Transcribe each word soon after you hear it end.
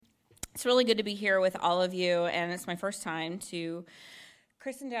It's really good to be here with all of you, and it's my first time to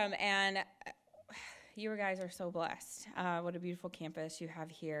Christendom, and you guys are so blessed. What a beautiful campus you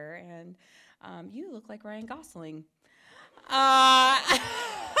have here, and you look like Ryan Gosling. Okay,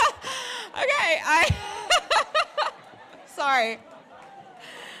 sorry.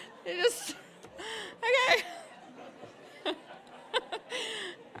 Okay. All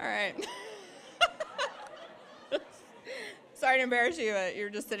right. Sorry to embarrass you, but you're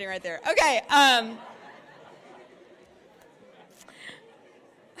just sitting right there. Okay. And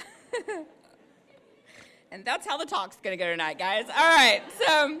that's how the talk's going to go tonight, guys. All right.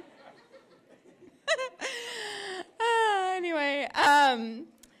 So, anyway. So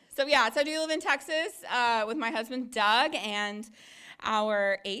I do live in Texas with my husband, Doug, and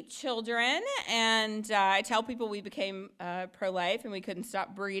our 8 children. And I tell people we became pro-life and we couldn't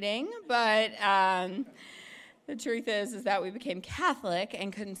stop breeding, but the truth is that we became Catholic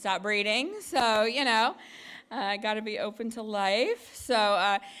and couldn't stop breeding. So, got to be open to life.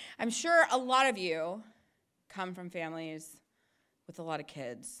 So I'm sure a lot of you come from families with a lot of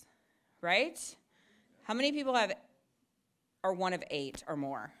kids, right? How many people are one of 8 or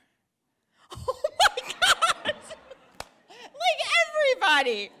more? Oh my God! Like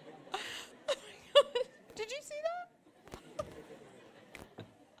everybody! Did you see that?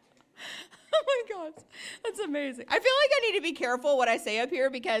 Oh my gosh, that's amazing. I feel like I need to be careful what I say up here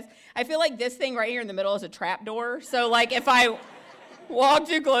because I feel like this thing right here in the middle is a trap door. So like if I walk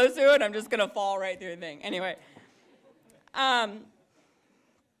too close to it, I'm just gonna fall right through the thing. Anyway,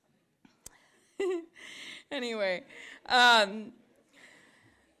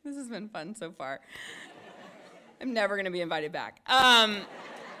 this has been fun so far. I'm never gonna be invited back.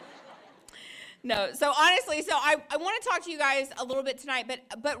 No, so honestly, I want to talk to you guys a little bit tonight,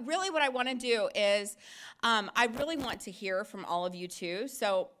 but really what I want to do is I really want to hear from all of you too.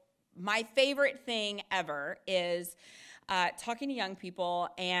 So my favorite thing ever is talking to young people,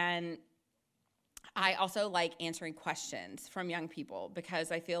 and I also like answering questions from young people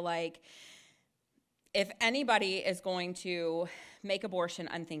because I feel like if anybody is going to make abortion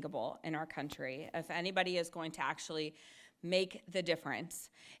unthinkable in our country, if anybody is going to actually make the difference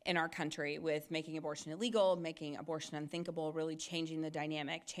in our country with making abortion illegal, making abortion unthinkable, really changing the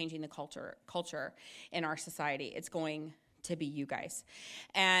dynamic, changing the culture in our society, it's going to be you guys.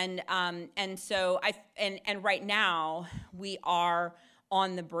 And so right now we are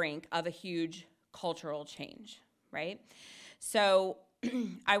on the brink of a huge cultural change, right? So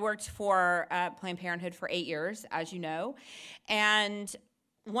I worked for Planned Parenthood for 8 years, as you know, and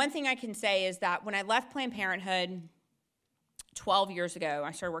one thing I can say is that when I left Planned Parenthood 12 years ago.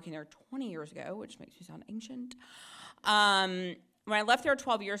 I started working there 20 years ago, which makes me sound ancient. When I left there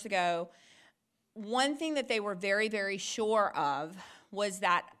 12 years ago, one thing that they were very, very sure of was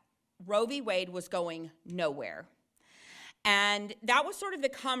that Roe v. Wade was going nowhere. And that was sort of the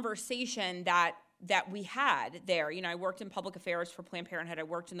conversation that we had there. I worked in public affairs for Planned Parenthood. I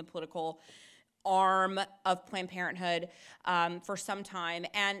worked in the political arm of Planned Parenthood for some time,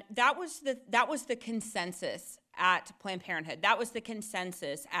 and that was the consensus at Planned Parenthood. That was the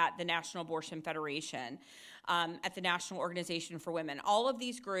consensus at the National Abortion Federation, at the National Organization for Women. All of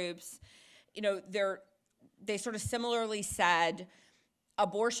these groups, they sort of similarly said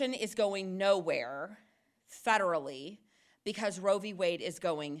abortion is going nowhere federally because Roe v. Wade is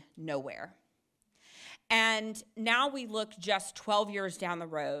going nowhere. And now we look just 12 years down the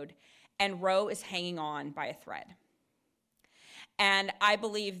road, and Roe is hanging on by a thread. And I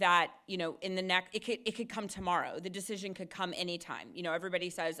believe that, in the next, it could come tomorrow. The decision could come anytime. Everybody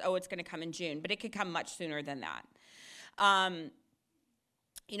says, oh, it's going to come in June, but it could come much sooner than that.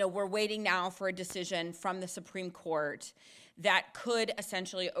 We're waiting now for a decision from the Supreme Court that could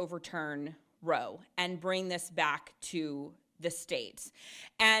essentially overturn Roe and bring this back to the states.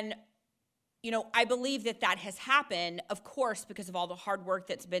 And I believe that has happened, of course, because of all the hard work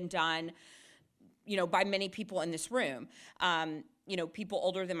that's been done, by many people in this room. People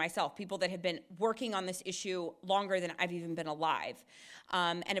older than myself, people that have been working on this issue longer than I've even been alive.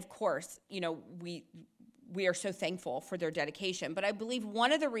 And of course, we are so thankful for their dedication. But I believe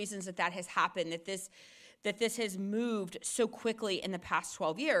one of the reasons that has happened, that this has moved so quickly in the past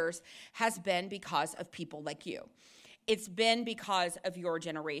 12 years, has been because of people like you. It's been because of your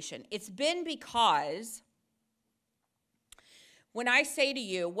generation. It's been because when I say to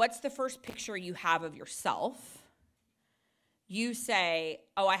you, what's the first picture you have of yourself? You say,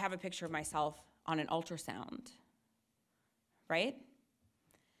 oh, I have a picture of myself on an ultrasound, right?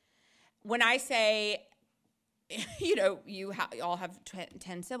 When I say, you all have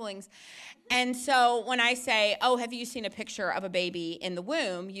 10 siblings. And so when I say, oh, have you seen a picture of a baby in the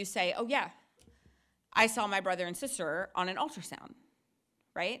womb? You say, oh, yeah, I saw my brother and sister on an ultrasound,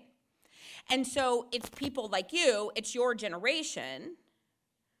 right? And so it's people like you, it's your generation,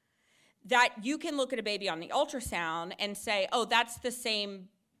 that you can look at a baby on the ultrasound and say, oh, that's the same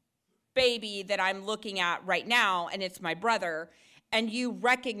baby that I'm looking at right now, and it's my brother. And you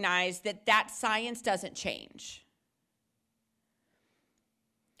recognize that science doesn't change.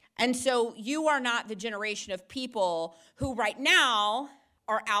 And so you are not the generation of people who right now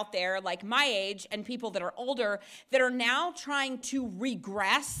are out there like my age and people that are older that are now trying to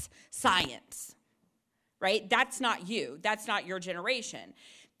regress science, right? That's not you. That's not your generation.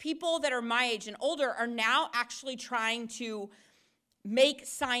 People that are my age and older are now actually trying to make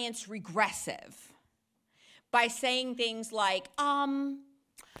science regressive by saying things like,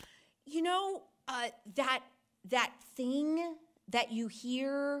 that thing that you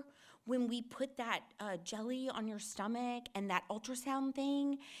hear when we put that jelly on your stomach and that ultrasound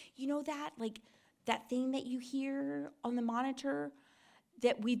thing, that thing that you hear on the monitor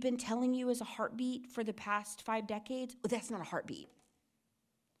that we've been telling you is a heartbeat for the past 5 decades? Oh, that's not a heartbeat.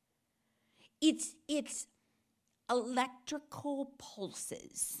 It's electrical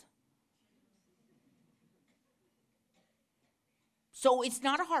pulses. So it's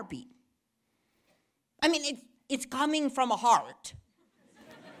not a heartbeat. I mean, it's coming from a heart.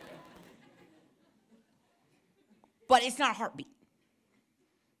 But it's not a heartbeat.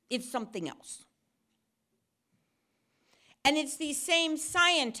 It's something else. And it's these same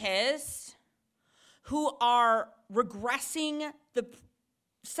scientists who are regressing the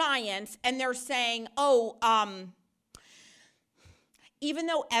science, and they're saying, even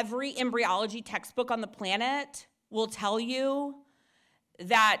though every embryology textbook on the planet will tell you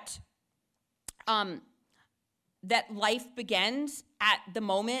that life begins at the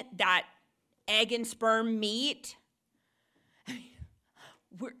moment that egg and sperm meet,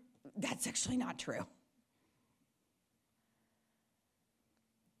 that's actually not true.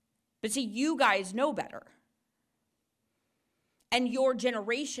 But see, you guys know better. And your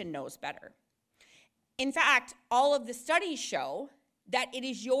generation knows better. In fact, all of the studies show that it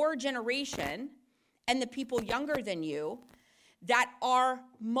is your generation and the people younger than you that are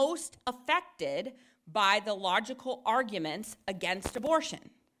most affected by the logical arguments against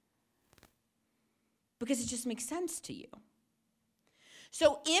abortion. Because it just makes sense to you.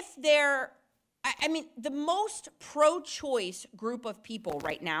 So the most pro-choice group of people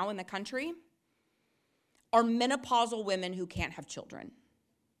right now in the country are menopausal women who can't have children.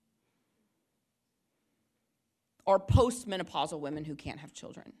 Or post-menopausal women who can't have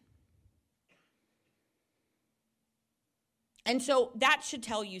children. And so that should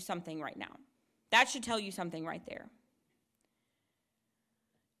tell you something right now. That should tell you something right there.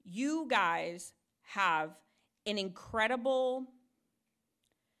 You guys have an incredible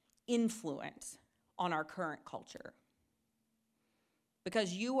influence on our current culture.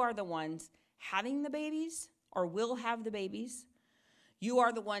 Because you are the ones having the babies or will have the babies. You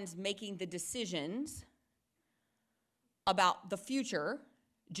are the ones making the decisions about the future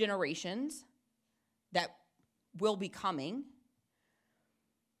generations that will be coming.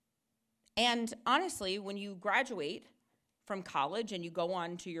 And honestly, when you graduate from college and you go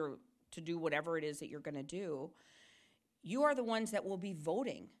on to do whatever it is that you're going to do, you are the ones that will be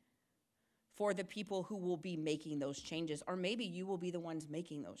voting for the people who will be making those changes, or maybe you will be the ones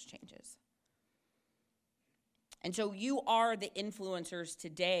making those changes. And so you are the influencers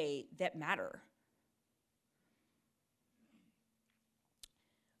today that matter.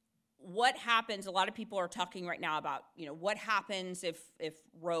 What happens, a lot of people are talking right now about, what happens if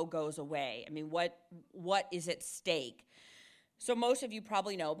Roe goes away? I mean, what is at stake? So most of you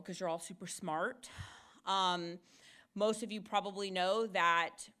probably know, because you're all super smart, most of you probably know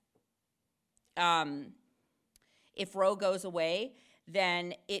that if Roe goes away,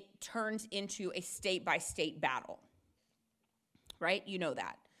 then it turns into a state-by-state battle, right? You know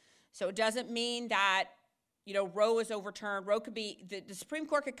that. So it doesn't mean that Roe is overturned. Roe could be, the Supreme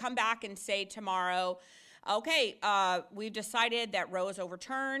Court could come back and say tomorrow, okay, we've decided that Roe is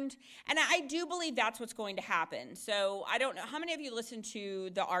overturned. And I do believe that's what's going to happen. So I don't know, how many of you listened to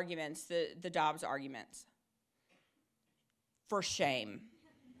the arguments, the Dobbs arguments? For shame.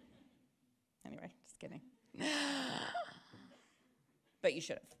 Anyway, just kidding. But you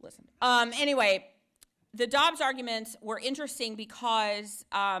should have listened. Anyway, the Dobbs arguments were interesting because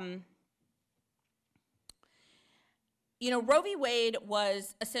Roe v. Wade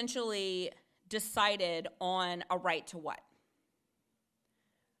was essentially decided on a right to what?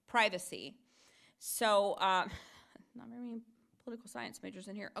 Privacy. So, not very many political science majors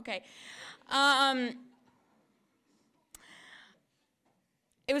in here. Okay.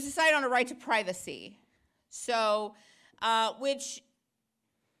 It was decided on a right to privacy. So, which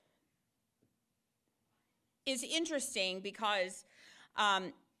is interesting because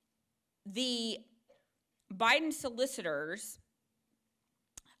the Biden solicitors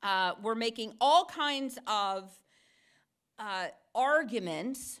were making all kinds of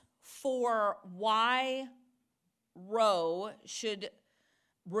arguments for why Roe should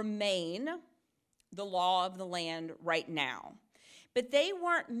remain the law of the land right now. But they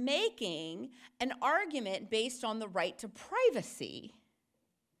weren't making an argument based on the right to privacy.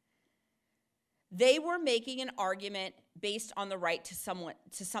 They were making an argument based on the right to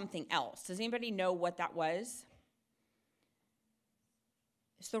something else. Does anybody know what that was?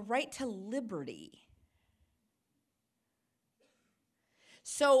 It's the right to liberty.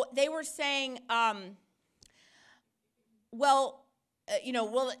 So they were saying, the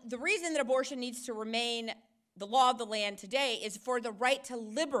reason that abortion needs to remain the law of the land today is for the right to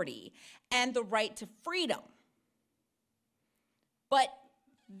liberty and the right to freedom. But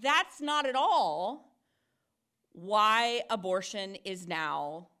that's not at all why abortion is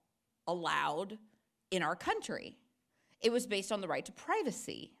now allowed in our country. It was based on the right to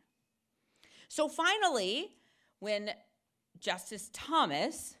privacy. So finally, when Justice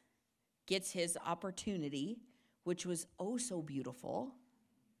Thomas gets his opportunity, which was oh so beautiful,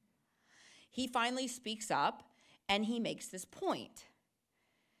 he finally speaks up and he makes this point.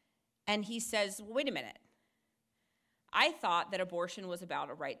 And he says, well, wait a minute. I thought that abortion was about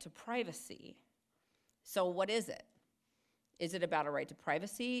a right to privacy. So what is it? Is it about a right to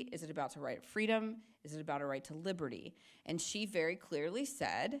privacy? Is it about a right of freedom? Is it about a right to liberty? And she very clearly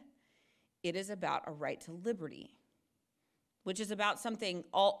said, it is about a right to liberty, which is about something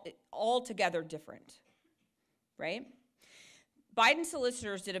altogether different, right? Biden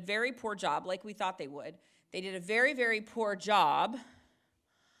solicitors did a very poor job, like we thought they would. They did a very, very poor job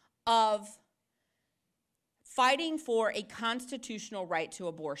of fighting for a constitutional right to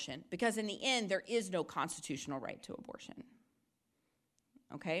abortion, because in the end, there is no constitutional right to abortion,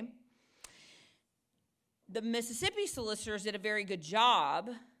 okay? The Mississippi solicitors did a very good job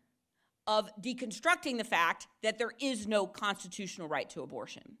of deconstructing the fact that there is no constitutional right to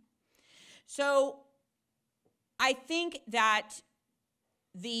abortion. So I think that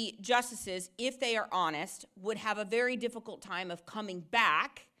the justices, if they are honest, would have a very difficult time of coming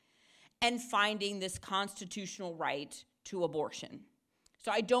back and finding this constitutional right to abortion.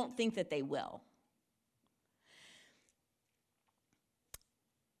 So I don't think that they will.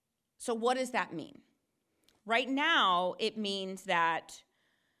 So what does that mean? Right now, it means that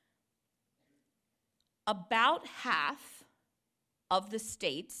about half of the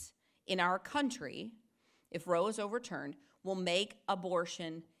states in our country, if Roe is overturned, will make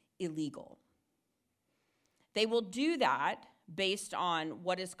abortion illegal. They will do that based on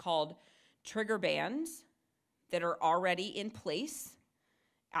what is called trigger bans that are already in place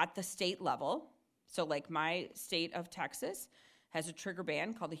at the state level. So like my state of Texas has a trigger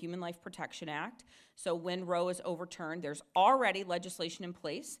ban called the Human Life Protection Act. So when Roe is overturned, there's already legislation in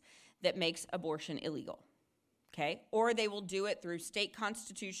place that makes abortion illegal, okay? Or they will do it through state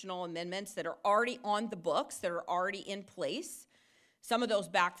constitutional amendments that are already on the books, that are already in place. Some of those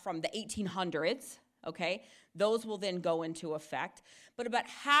back from the 1800s, okay? Those will then go into effect. But about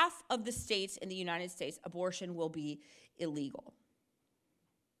half of the states in the United States, abortion will be illegal.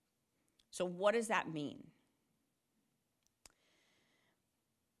 So what does that mean?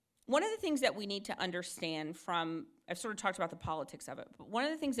 One of the things that we need to understand I've sort of talked about the politics of it, but one of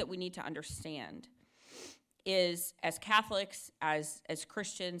the things that we need to understand is, as Catholics, as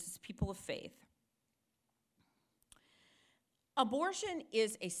Christians, as people of faith, abortion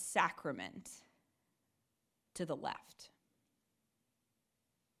is a sacrament to the left.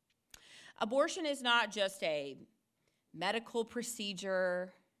 Abortion is not just a medical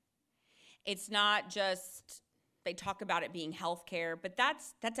procedure. It's not just, they talk about it being health care, but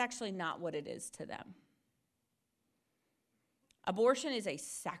that's actually not what it is to them. Abortion is a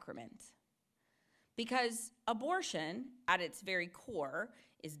sacrament because abortion, at its very core,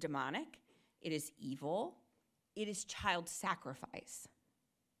 is demonic, it is evil, it is child sacrifice.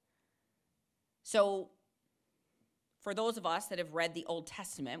 So for those of us that have read the Old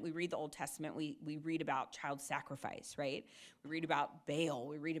Testament, we read the Old Testament, we read about child sacrifice, right? We read about Baal,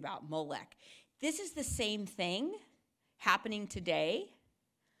 we read about Molech. This is the same thing happening today.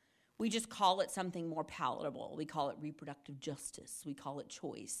 We just call it something more palatable. We call it reproductive justice. We call it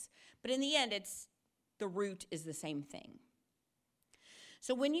choice. But in the end, the root is the same thing.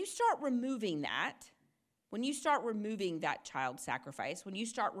 So when you start removing that child sacrifice, when you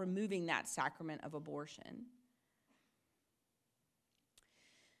start removing that sacrament of abortion,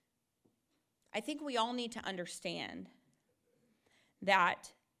 I think we all need to understand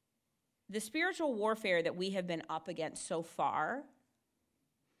that the spiritual warfare that we have been up against so far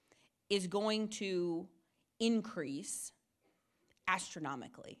is going to increase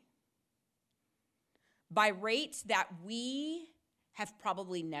astronomically by rates that we have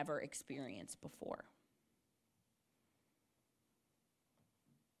probably never experienced before.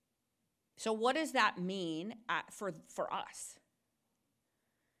 So what does that mean for us?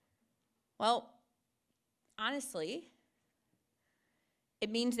 Well, honestly, it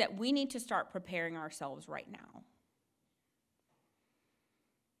means that we need to start preparing ourselves right now.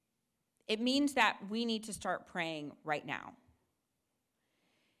 It means that we need to start praying right now.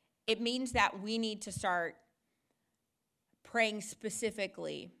 It means that we need to start praying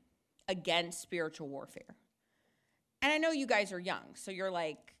specifically against spiritual warfare. And I know you guys are young, so you're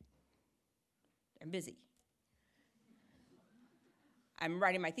like, I'm busy. I'm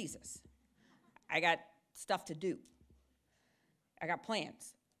writing my thesis. I got stuff to do. I got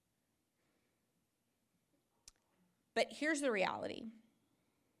plans. But here's the reality.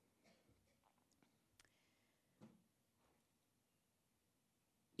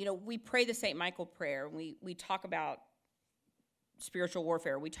 You know, we pray the St. Michael prayer. We talk about spiritual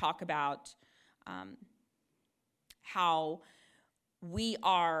warfare. We talk about how we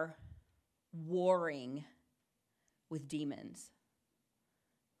are warring with demons,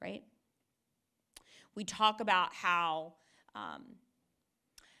 right? We talk about how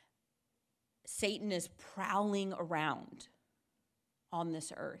Satan is prowling around on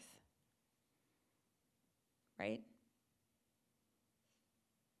this earth, right?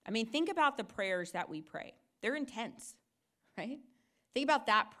 I mean, think about the prayers that we pray. They're intense, right? Think about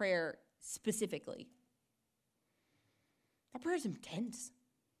that prayer specifically. That prayer is intense.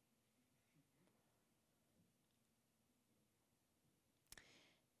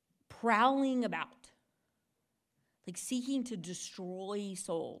 Prowling about, like seeking to destroy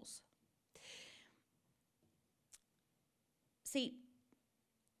souls. See,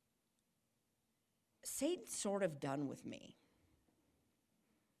 Satan's sort of done with me.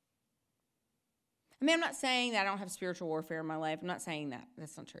 I mean, I'm not saying that I don't have spiritual warfare in my life. I'm not saying that.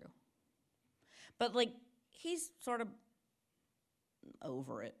 That's not true. But, like, he's sort of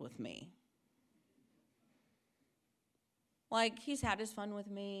over it with me. Like, he's had his fun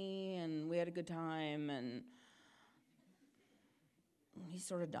with me, and we had a good time, and he's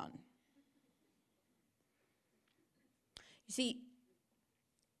sort of done. You see,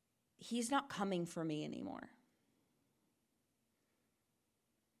 he's not coming for me anymore.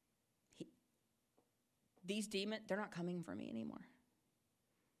 These demons, they're not coming for me anymore.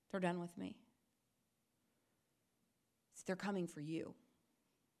 They're done with me. They're coming for you.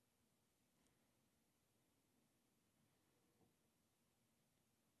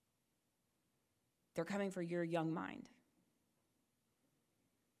 They're coming for your young mind.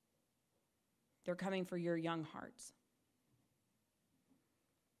 They're coming for your young hearts.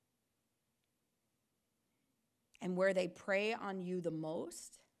 And where they prey on you the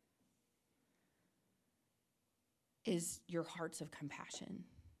most is your hearts of compassion.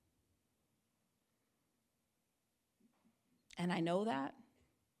 And I know that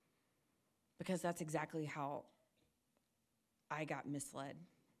because that's exactly how I got misled.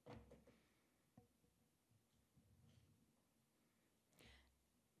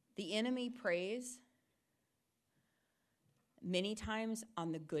 The enemy preys many times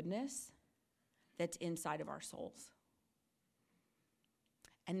on the goodness that's inside of our souls.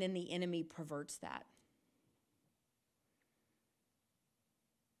 And then the enemy perverts that.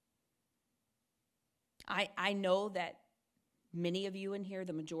 I know that many of you in here,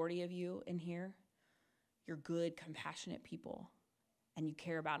 the majority of you in here, you're good, compassionate people, and you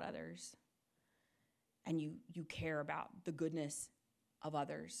care about others, and you care about the goodness of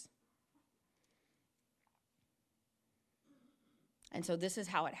others. And so this is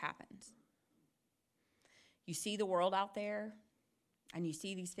how it happens. You see the world out there, and you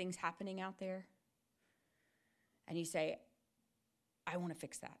see these things happening out there, and you say, I want to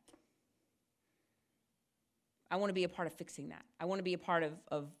fix that. I want to be a part of fixing that. I want to be a part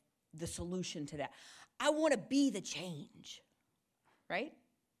of the solution to that. I want to be the change, right?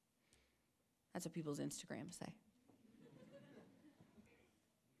 That's what people's Instagrams say.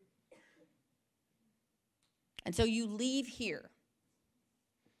 And so you leave here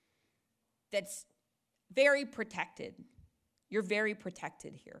that's very protected. You're very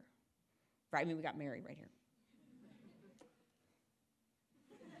protected here, right? I mean, we got Mary right here.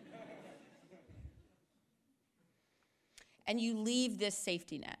 and you leave this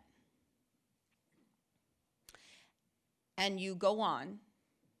safety net. And you go on,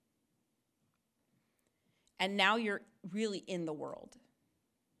 and now you're really in the world.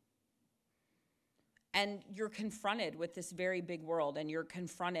 And you're confronted with this very big world, and you're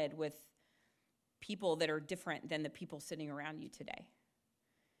confronted with people that are different than the people sitting around you today.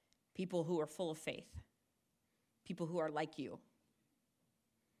 People who are full of faith. People who are like you.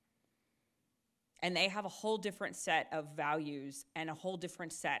 And they have a whole different set of values and a whole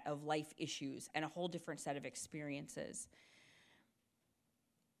different set of life issues and a whole different set of experiences.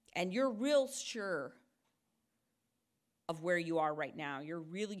 And you're real sure of where you are right now. You're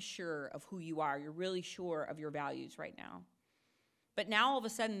really sure of who you are. You're really sure of your values right now. But now all of a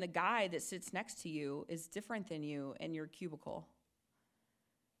sudden the guy that sits next to you is different than you in your cubicle.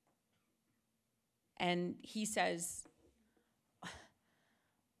 And he says,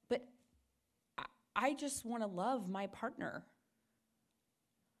 but I just want to love my partner.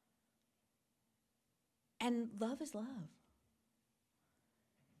 And love is love.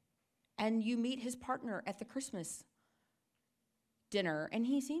 And you meet his partner at the Christmas dinner, and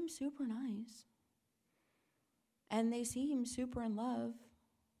he seems super nice. And they seem super in love.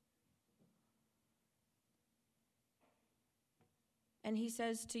 And he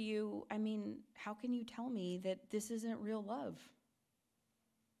says to you, I mean, how can you tell me that this isn't real love?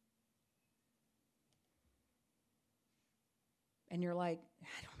 And you're like,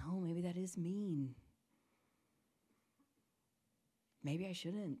 I don't know, maybe that is mean. Maybe I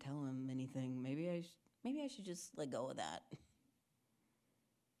shouldn't tell him anything. Maybe I should just let go of that.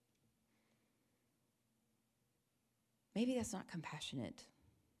 Maybe that's not compassionate.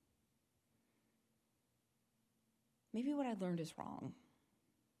 Maybe what I learned is wrong.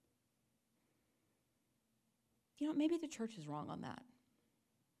 You know, maybe the church is wrong on that.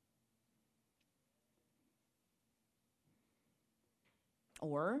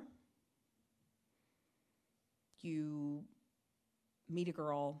 Or you meet a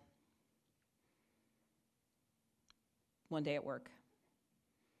girl one day at work,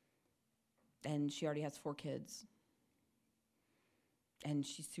 and she already has 4 kids, and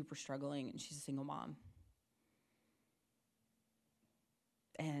she's super struggling, and she's a single mom.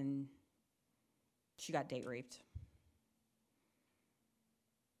 And she got date raped.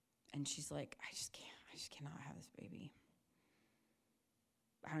 And she's like, I just cannot have this baby.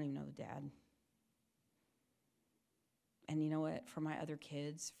 I don't even know the dad. And you know what? For my other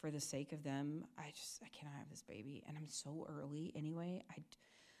kids, for the sake of them, I cannot have this baby. And I'm so early anyway.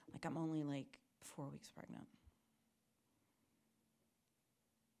 I'm only like 4 weeks pregnant.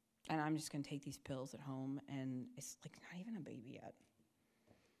 And I'm just going to take these pills at home, and it's like not even a baby yet.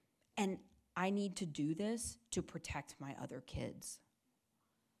 And I need to do this to protect my other kids.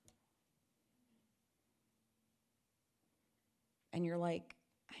 And you're like,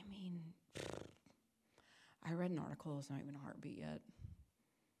 I mean, I read an article, it's not even a heartbeat yet.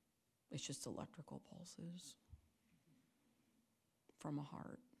 It's just electrical pulses from a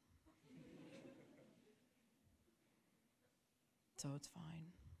heart. So it's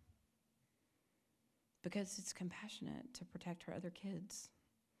fine. Because it's compassionate to protect her other kids.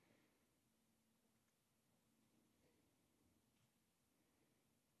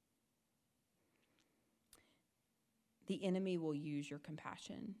 The enemy will use your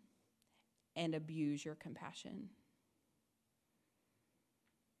compassion and abuse your compassion.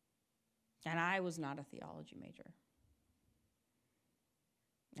 And I was not a theology major.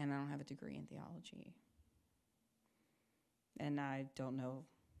 And I don't have a degree in theology. And I don't know,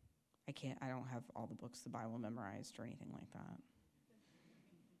 I don't have all the books of the Bible memorized or anything like that.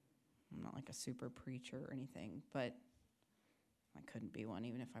 I'm not like a super preacher or anything, but I couldn't be one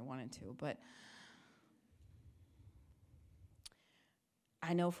even if I wanted to. But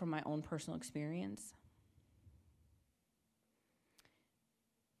I know from my own personal experience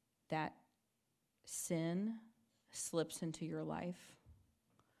that sin slips into your life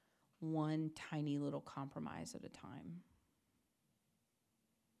one tiny little compromise at a time.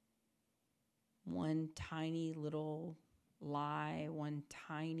 One tiny little lie, one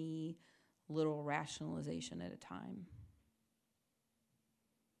tiny little rationalization at a time.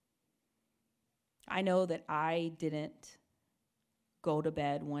 I know that I didn't go to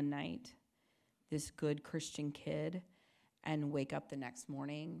bed one night, this good Christian kid, and wake up the next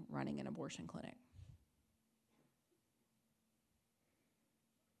morning running an abortion clinic.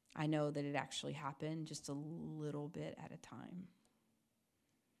 I know that it actually happened just a little bit at a time.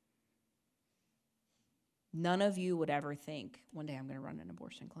 None of you would ever think, one day I'm going to run an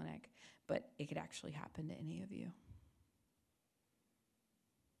abortion clinic, but it could actually happen to any of you.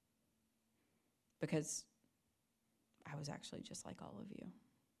 Because I was actually just like all of you.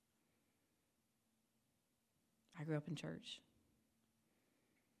 I grew up in church.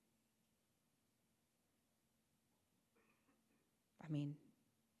 I mean,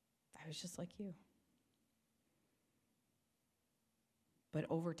 I was just like you. But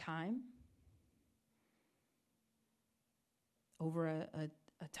over time, over a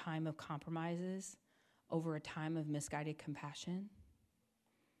time of compromises, over a time of misguided compassion,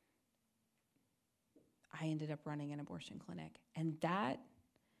 I ended up running an abortion clinic. And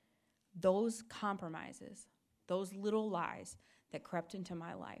those compromises, those little lies that crept into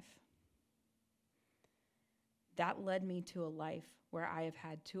my life, that led me to a life where I have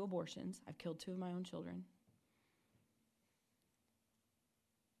had 2 abortions. I've killed 2 of my own children.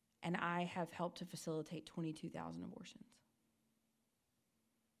 And I have helped to facilitate 22,000 abortions.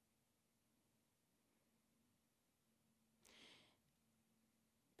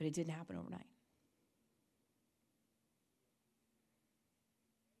 But it didn't happen overnight.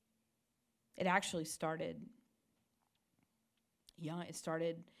 It actually started young. It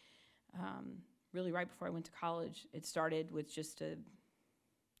started really right before I went to college. It started with just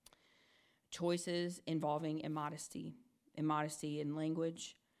choices involving immodesty in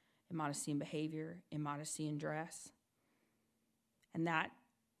language, immodesty in behavior, immodesty in dress. And that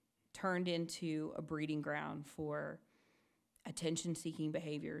turned into a breeding ground for attention-seeking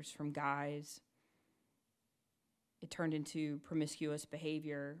behaviors from guys. It turned into promiscuous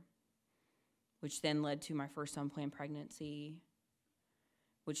behavior, which then led to my first unplanned pregnancy,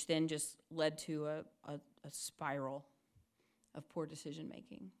 which then just led to a spiral of poor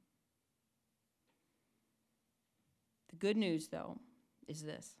decision-making. The good news, though, is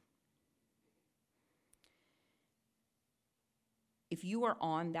this. If you are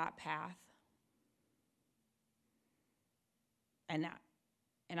on that path, and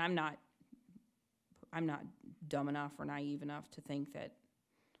I'm not dumb enough or naive enough to think that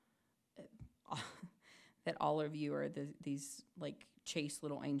that all of you are these like chaste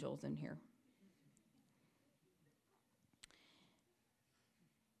little angels in here.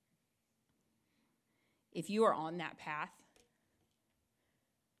 If you are on that path,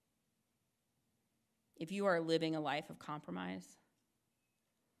 if you are living a life of compromise,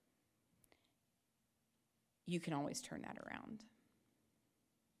 you can always turn that around.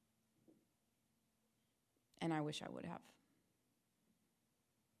 And I wish I would have.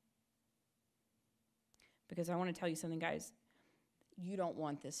 Because I want to tell you something, guys. You don't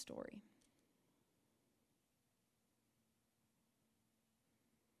want this story.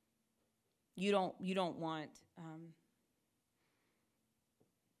 You don't want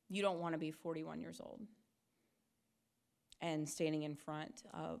to be 41 years old and standing in front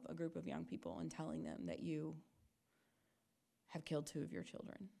of a group of young people and telling them that you have killed 2 of your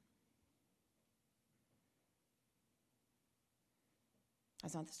children.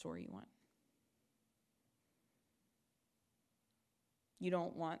 That's not the story you want. You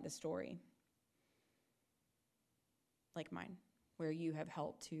don't want the story like mine, where you've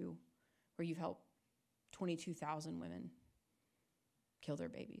helped 22,000 women kill their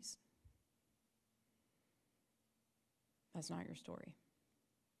babies. That's not your story.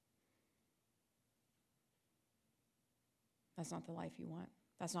 That's not the life you want.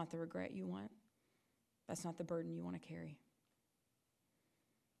 That's not the regret you want. That's not the burden you want to carry.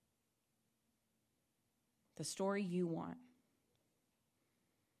 The story you want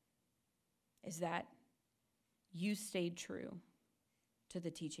is that you stayed true to the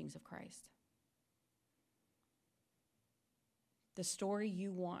teachings of Christ. The story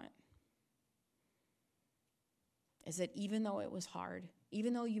you want is that even though it was hard,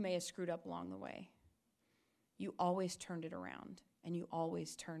 even though you may have screwed up along the way, you always turned it around and you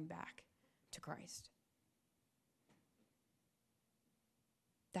always turned back to Christ.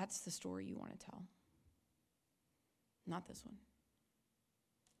 That's the story you want to tell. Not this one.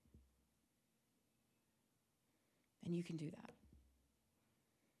 And you can do that.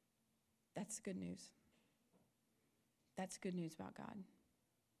 That's the good news. That's good news about God.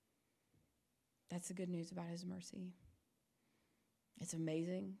 That's the good news about his mercy. It's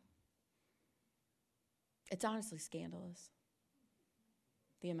amazing. It's honestly scandalous,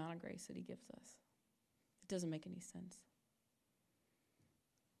 the amount of grace that he gives us. It doesn't make any sense.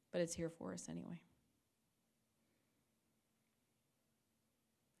 But it's here for us anyway.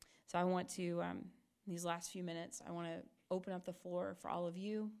 So I want to, these last few minutes, I want to open up the floor for all of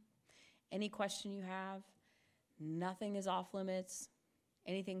you. Any question you have, nothing is off limits.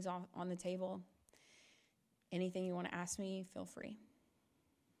 Anything's on the table. Anything you want to ask me, feel free.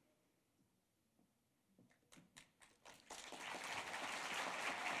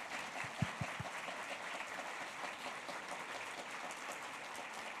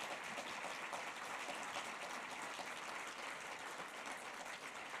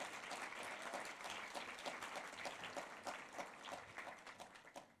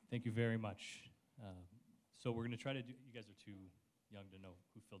 Thank you very much. So we're going to try to do, you guys are too young to know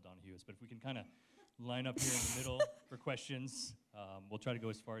who Phil Donahue is, but if we can kind of line up here in the middle for questions, we'll try to go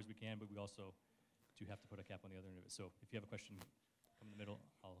as far as we can, but we also do have to put a cap on the other end of it. So if you have a question, come in the middle,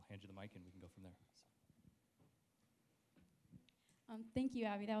 I'll hand you the mic and we can go from there. Thank you,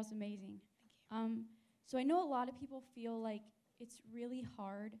 Abby. That was amazing. So I know a lot of people feel like it's really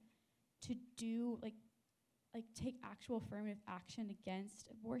hard to do, like take actual affirmative action against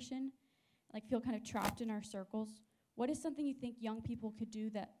abortion, like feel kind of trapped in our circles. What is something you think young people could do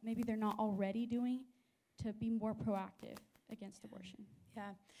that maybe they're not already doing to be more proactive against abortion?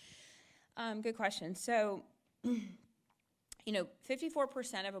 Yeah. Good question. So,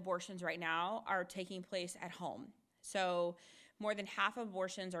 54% of abortions right now are taking place at home. So more than half of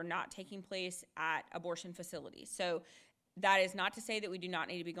abortions are not taking place at abortion facilities. So that is not to say that we do not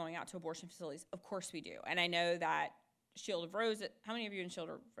need to be going out to abortion facilities. Of course we do. And I know that Shield of Roses, how many of you are in Shield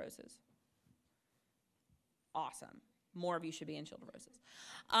of Roses? Awesome. More of you should be in Shield of Roses.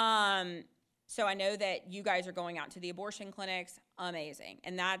 So I know that you guys are going out to the abortion clinics. Amazing.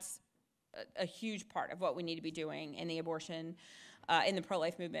 And that's a huge part of what we need to be doing in the abortion, in the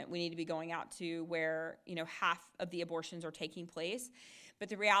pro-life movement. We need to be going out to where, half of the abortions are taking place. But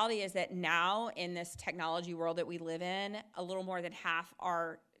the reality is that now in this technology world that we live in, a little more than half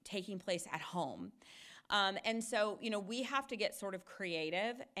are taking place at home. And so, we have to get sort of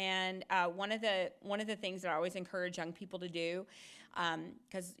creative. And one of the things that I always encourage young people to do,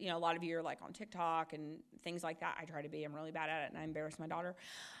 because, a lot of you are like on TikTok and things like that. I try to be. I'm really bad at it, and I embarrass my daughter.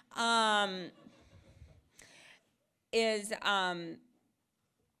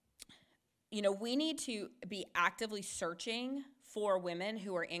 We need to be actively searching for women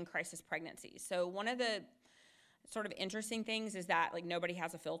who are in crisis pregnancies. So one of the sort of interesting things is that nobody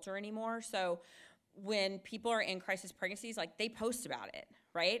has a filter anymore. So when people are in crisis pregnancies, they post about it,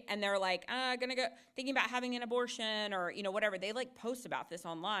 right? And they're gonna go thinking about having an abortion or, whatever. They post about this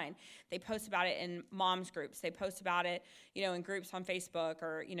online. They post about it in moms groups. They post about it, in groups on Facebook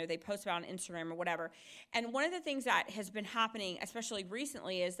or, they post about it on Instagram or whatever. And one of the things that has been happening, especially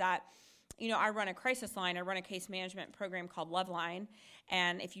recently, is that I run a crisis line. I run a case management program called Loveline.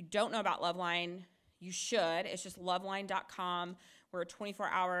 And if you don't know about Loveline, you should. It's just loveline.com. We're a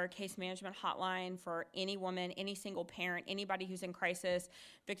 24-hour case management hotline for any woman, any single parent, anybody who's in crisis,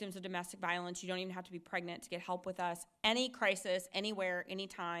 victims of domestic violence. You don't even have to be pregnant to get help with us. Any crisis, anywhere,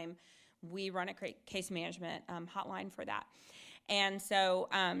 anytime, we run a case management hotline for that. And so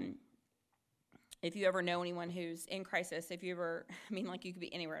if you ever know anyone who's in crisis, if you ever, you could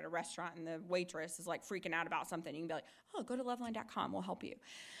be anywhere at a restaurant and the waitress is freaking out about something, you can be like, oh, go to loveline.com, we'll help you.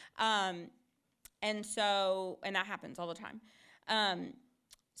 And that happens all the time.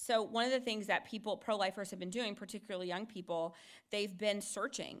 So one of the things that pro-lifers have been doing, particularly young people, they've been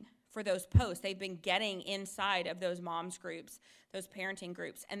searching for those posts. They've been getting inside of those moms groups, those parenting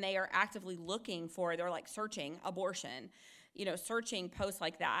groups, and they are actively looking for, they're searching abortion, searching posts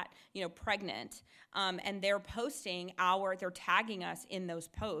like that, pregnant, and they're they're tagging us in those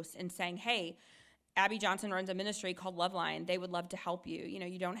posts and saying, hey, Abby Johnson runs a ministry called Loveline. They would love to help you.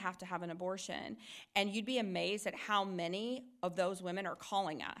 You don't have to have an abortion. And you'd be amazed at how many of those women are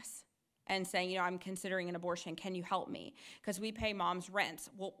calling us and saying, I'm considering an abortion. Can you help me? Because we pay moms rent.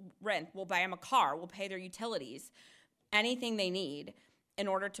 We'll buy them a car. We'll pay their utilities. Anything they need in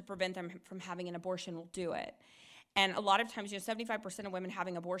order to prevent them from having an abortion, we'll do it. And a lot of times, 75% of women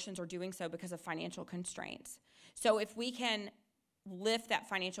having abortions are doing so because of financial constraints. So if we can lift that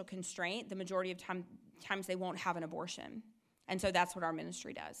financial constraint, the majority of times they won't have an abortion. And so that's what our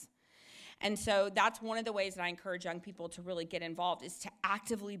ministry does. And so that's one of the ways that I encourage young people to really get involved, is to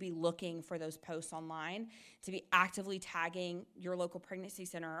actively be looking for those posts online, to be actively tagging your local pregnancy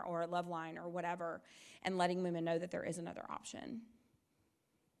center or Loveline or whatever, and letting women know that there is another option.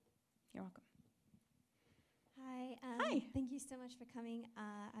 You're welcome. Hi. Hi. Thank you so much for coming.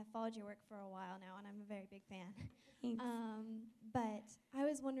 I've followed your work for a while now, and I'm a very big fan. Thanks. But I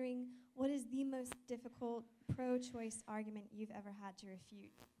was wondering, what is the most difficult pro-choice argument you've ever had to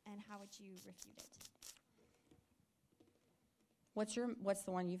refute, and how would you refute it? What's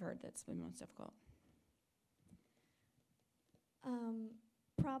the one you've heard that's been most difficult?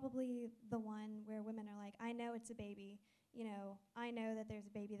 Probably the one where women are like, I know it's a baby. I know that there's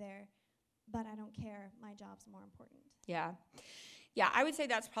a baby there, but I don't care. My job's more important. Yeah. Yeah, I would say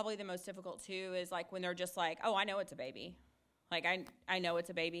that's probably the most difficult too, is when they're just like, oh, I know it's a baby. I know it's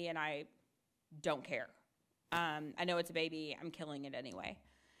a baby and I don't care. I know it's a baby. I'm killing it anyway.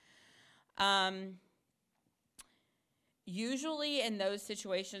 Usually in those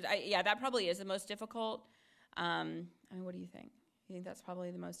situations, that probably is the most difficult. What do you think? You think that's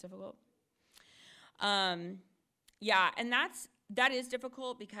probably the most difficult? Yeah, and that is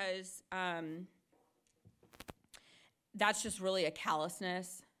difficult because that's just really a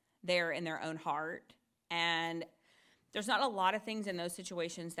callousness there in their own heart. And there's not a lot of things in those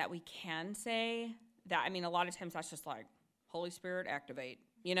situations that we can say that, I mean, a lot of times that's just like, Holy Spirit, activate.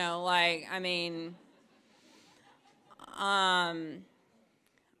 You know, like, I mean, a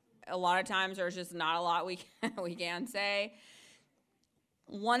lot of times there's just not a lot we can say.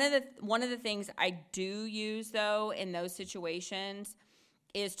 One of the things I do use, though, in those situations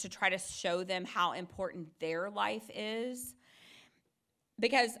is to try to show them how important their life is.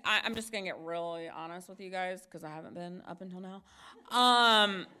 Because I'm just going to get really honest with you guys, because I haven't been up until now,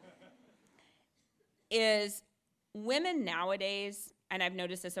 is women nowadays, and I've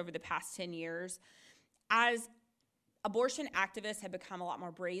noticed this over the past 10 years, as abortion activists have become a lot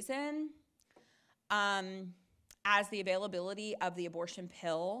more brazen, as the availability of the abortion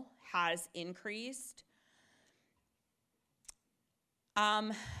pill has increased,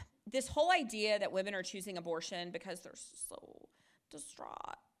 this whole idea that women are choosing abortion because they're so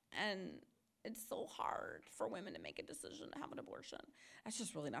distraught and it's so hard for women to make a decision to have an abortion, that's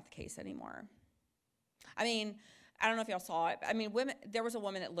just really not the case anymore. I mean, I don't know if y'all saw it. I mean, there was a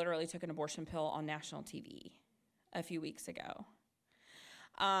woman that literally took an abortion pill on national TV a few weeks ago.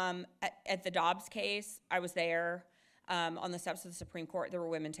 At the Dobbs case, I was there on the steps of the Supreme Court. There were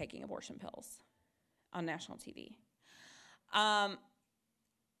women taking abortion pills on national TV.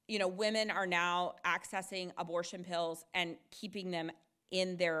 You know, women are now accessing abortion pills and keeping them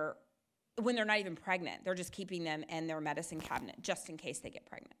in their, when they're not even pregnant, they're just keeping them in their medicine cabinet just in case they get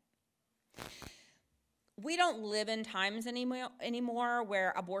pregnant. We don't live in times anymore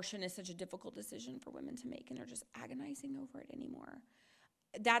where abortion is such a difficult decision for women to make and they're just agonizing over it anymore.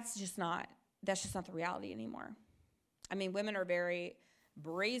 That's just not the reality anymore. I mean, women are very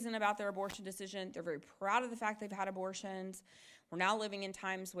brazen about their abortion decision. They're very proud of the fact they've had abortions. We're now living in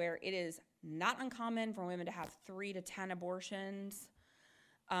times where it is not uncommon for women to have 3 to 10 abortions.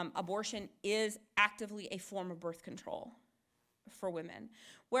 Abortion is actively a form of birth control for women,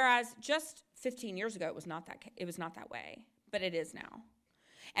 whereas just 15 years ago it was not that way, but it is now.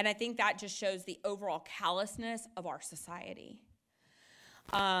 And I think that just shows the overall callousness of our society.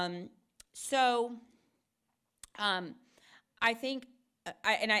 I think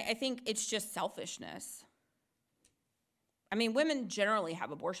it's just selfishness. I mean, women generally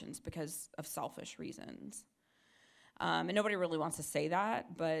have abortions because of selfish reasons. And nobody really wants to say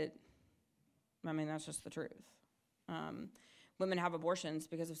that, but I mean, that's just the truth. Women have abortions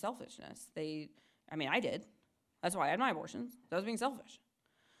because of selfishness. I did. That's why I had my abortions. That was being selfish.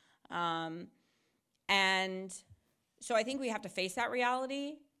 And so I think we have to face that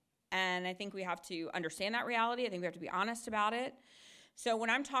reality, and I think we have to understand that reality. I think we have to be honest about it. So when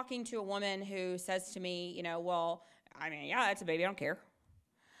I'm talking to a woman who says to me, you know, well, I mean, yeah, it's a baby, I don't care.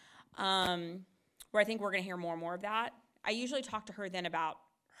 Where I think we're going to hear more and more of that. I usually talk to her then about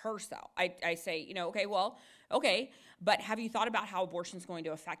herself. I say, you know, okay, but have you thought about how abortion is going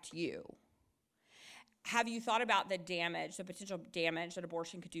to affect you? Have you thought about the potential damage that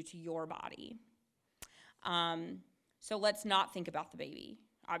abortion could do to your body? So let's not think about the baby.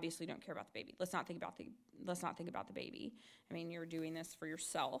 Obviously, don't care about the baby. Let's not think about the baby. I mean, you're doing this for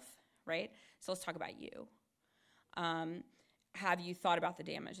yourself, right? So let's talk about you. Have you thought about the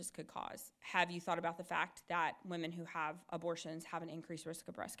damage this could cause? Have you thought about the fact that women who have abortions have an increased risk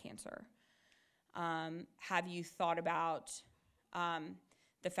of breast cancer? Have you thought about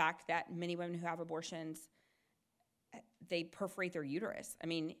the fact that many women who have abortions, they perforate their uterus? I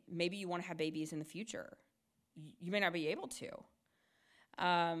mean, maybe you want to have babies in the future. You may not be able to.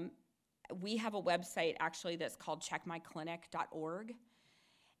 We have a website actually that's called checkmyclinic.org,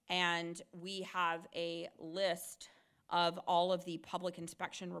 and we have a list of all of the public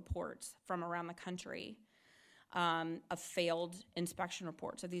inspection reports from around the country, of failed inspection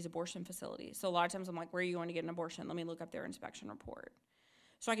reports of these abortion facilities. So a lot of times I'm like, where are you going to get an abortion? Let me look up their inspection report.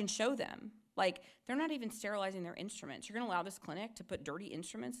 So I can show them, like, they're not even sterilizing their instruments. You're going to allow this clinic to put dirty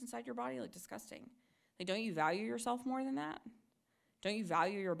instruments inside your body? Like, disgusting. Like, don't you value yourself more than that? Don't you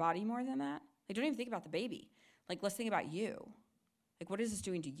value your body more than that? Like, don't even think about the baby. Like, let's think about you. Like, what is this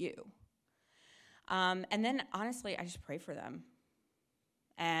doing to you? And then, honestly, I just pray for them.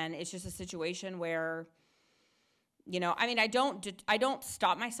 And it's just a situation where, you know, I mean, I don't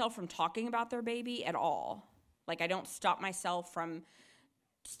stop myself from talking about their baby at all. Like, I don't stop myself from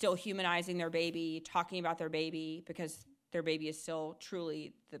still humanizing their baby, talking about their baby, because their baby is still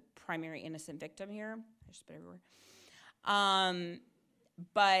truly the primary innocent victim here. I just spit everywhere.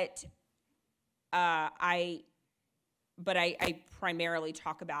 but I primarily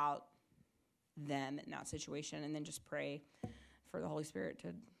talk about them in that situation, and then just pray for the Holy Spirit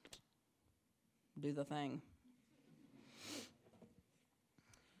to do the thing.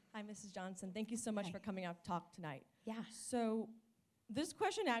 Hi, Mrs. Johnson. Thank you so much Hi. for coming out to talk tonight. Yeah. So this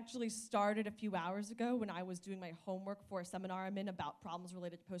question actually started a few hours ago when I was doing my homework for a seminar I'm in about problems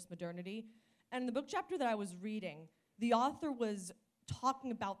related to postmodernity. And in the book chapter that I was reading, the author was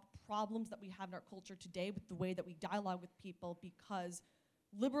talking about the problems that we have in our culture today with the way that we dialogue with people, because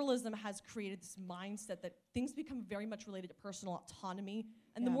liberalism has created this mindset that things become very much related to personal autonomy.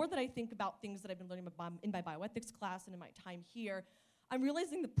 And the more that I think about things that I've been learning about in my bioethics class and in my time here, I'm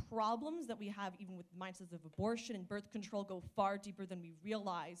realizing the problems that we have even with mindsets of abortion and birth control go far deeper than we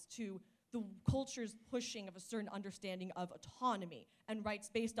realize, to the culture's pushing of a certain understanding of autonomy and rights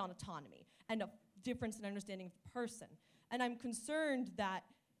based on autonomy and a difference in understanding of the person. And I'm concerned that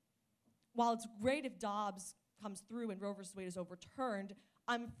while it's great if Dobbs comes through and Roe v. Wade is overturned,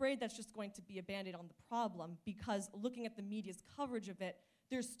 I'm afraid that's just going to be a Band-Aid on the problem, because looking at the media's coverage of it,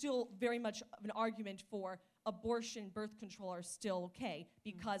 there's still very much of an argument for abortion, birth control are still okay,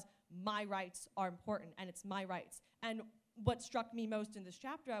 because my rights are important and it's my rights. And what struck me most in this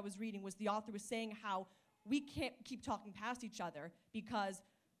chapter I was reading was the author was saying how we can't keep talking past each other, because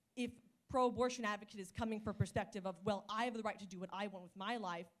if pro-abortion advocate is coming from a perspective of, well, I have the right to do what I want with my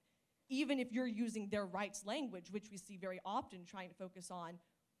life, even if you're using their rights language, which we see very often trying to focus on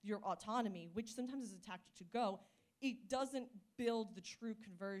your autonomy, which sometimes is a tactic to go, it doesn't build the true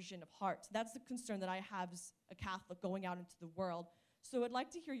conversion of hearts. That's the concern that I have as a Catholic going out into the world. So I'd like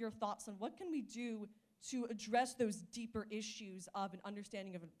to hear your thoughts on what can we do to address those deeper issues of an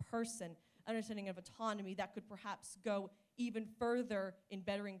understanding of a person, understanding of autonomy that could perhaps go even further in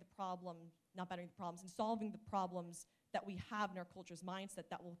bettering the problem, not bettering the problems, in solving the problems that we have in our culture's mindset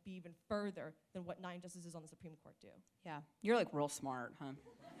that will be even further than what 9 justices on the Supreme Court do. Yeah. You're like real smart, huh?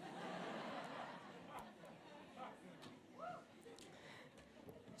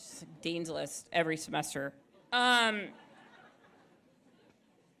 Just like Dean's List every semester.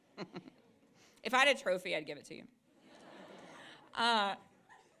 If I had a trophy, I'd give it to you. I'll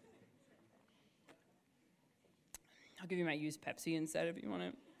give you my used Pepsi instead if you want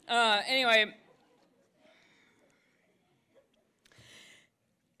it. Anyway.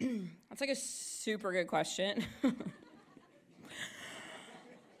 That's like a super good question.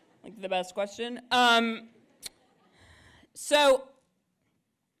 Like the best question. So,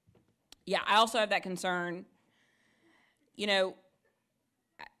 yeah, I also have that concern. You know,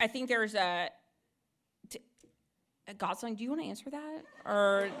 I think there's Gosling, do you want to answer that?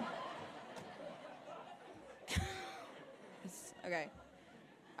 Or okay.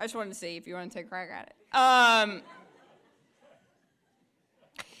 I just wanted to see if you want to take a crack at it.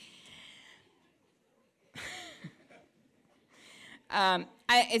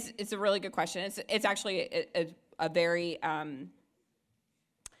 It's a really good question. It's actually a very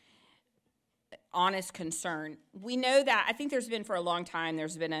honest concern. We know that, I think there's been for a long time,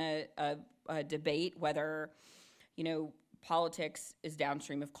 there's been a debate whether, you know, politics is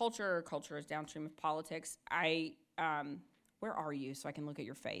downstream of culture or culture is downstream of politics. Where are you so I can look at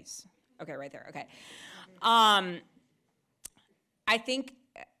your face? Okay, right there, okay. I think,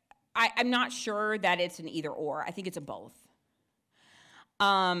 I'm not sure that it's an either or. I think it's a both.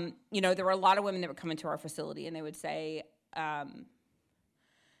 You know, there were a lot of women that would come into our facility and they would say,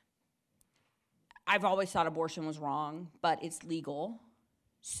 I've always thought abortion was wrong, but it's legal,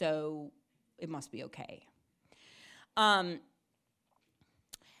 so it must be okay. I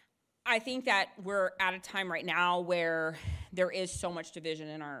think that we're at a time right now where there is so much division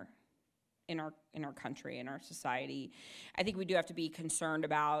in our country, in our society. I think we do have to be concerned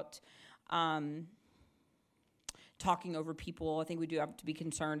about talking over people. I think we do have to be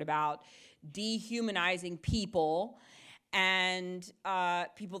concerned about dehumanizing people and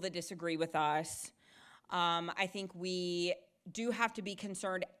people that disagree with us. I think we do have to be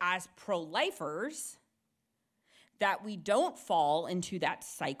concerned as pro-lifers that we don't fall into that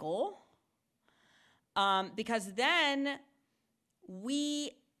cycle, because then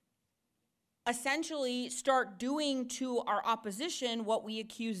we essentially start doing to our opposition what we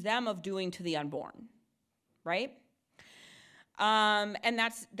accuse them of doing to the unborn, right? And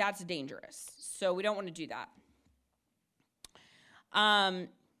that's dangerous. So we don't want to do that. I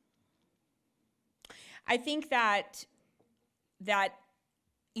think that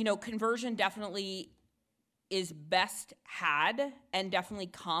you know, conversion definitely is best had and definitely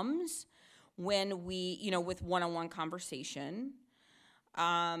comes when we, you know, with one-on-one conversation.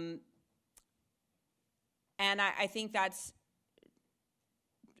 And I think that's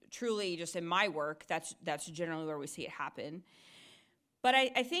truly just in my work, that's generally where we see it happen. But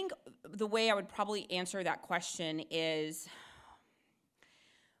I think the way I would probably answer that question is,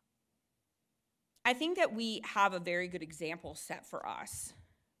 I think that we have a very good example set for us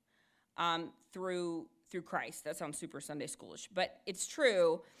through Christ. That sounds super Sunday schoolish, but it's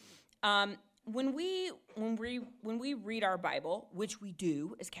true. When we read our Bible, which we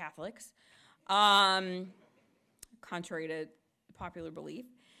do as Catholics, contrary to popular belief,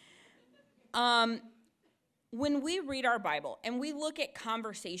 when we read our Bible and we look at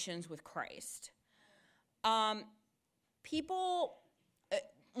conversations with Christ, people,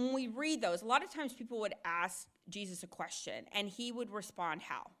 when we read those, a lot of times people would ask Jesus a question, and he would respond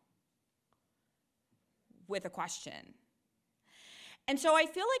how? With a question. And so I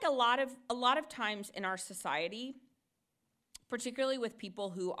feel like a lot of times in our society, particularly with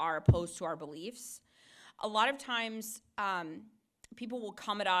people who are opposed to our beliefs, a lot of times people will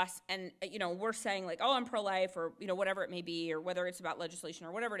come at us and, we're saying like, oh, I'm pro-life, or, whatever it may be, or whether it's about legislation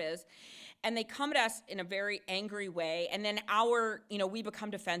or whatever it is. And they come at us in a very angry way. And then we become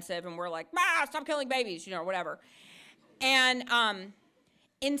defensive and we're like, stop killing babies, or whatever. And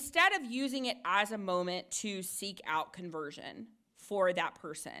instead of using it as a moment to seek out conversion for that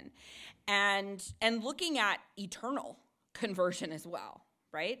person and looking at eternal conversion as well,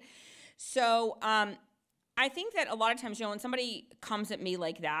 right? So, I think that a lot of times, when somebody comes at me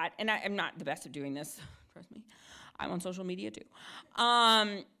like that, and I'm not the best at doing this, trust me, I'm on social media too.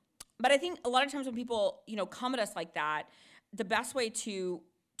 But I think a lot of times when people, come at us like that, the best way to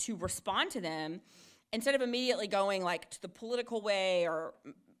respond to them, instead of immediately going like to the political way or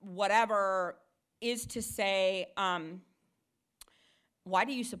whatever, is to say, why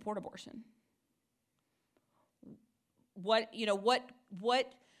do you support abortion? What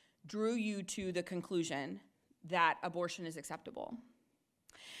drew you to the conclusion that abortion is acceptable?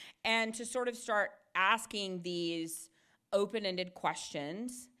 And to sort of start asking these open-ended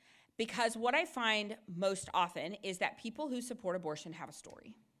questions, because what I find most often is that people who support abortion have a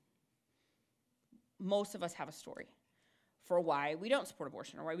story. Most of us have a story for why we don't support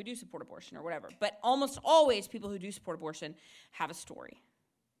abortion or why we do support abortion or whatever. But almost always people who do support abortion have a story.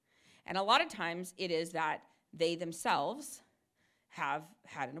 And a lot of times it is that they themselves have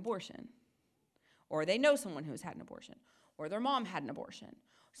had an abortion, or they know someone who has had an abortion, or their mom had an abortion.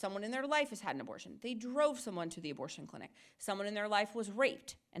 Someone in their life has had an abortion. They drove someone to the abortion clinic. Someone in their life was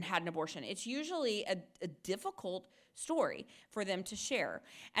raped and had an abortion. It's usually a difficult story for them to share.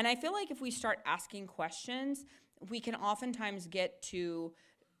 And I feel like if we start asking questions, we can oftentimes get to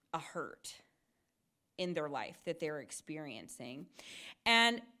a hurt in their life that they're experiencing.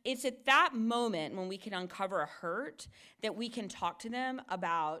 And it's at that moment when we can uncover a hurt that we can talk to them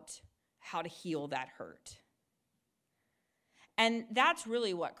about how to heal that hurt. And that's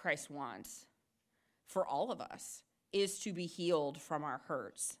really what Christ wants for all of us, is to be healed from our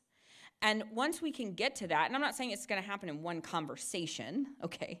hurts. And once we can get to that, and I'm not saying it's going to happen in one conversation,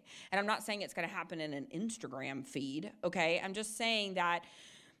 okay? And I'm not saying it's going to happen in an Instagram feed, okay? I'm just saying that,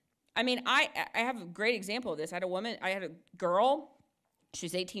 I have a great example of this. I had a girl, she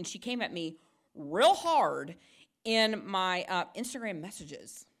was 18, she came at me real hard in my Instagram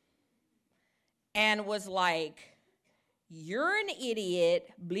messages and was like, you're an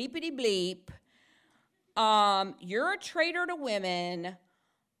idiot, bleepity bleep, you're a traitor to women,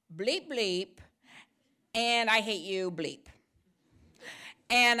 bleep bleep, and I hate you, bleep.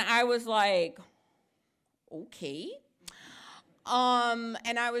 And I was like, okay.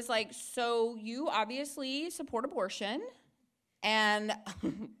 And I was like, so you obviously support abortion, and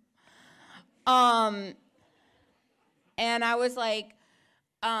and I was like,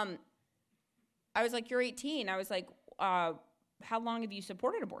 you're 18. I was like, how long have you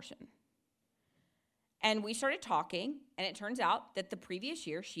supported abortion? And we started talking, and it turns out that the previous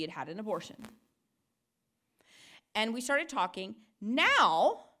year she had an abortion. And we started talking.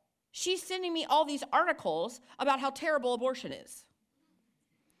 Now she's sending me all these articles about how terrible abortion is.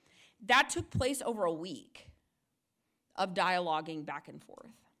 That took place over a week of dialoguing back and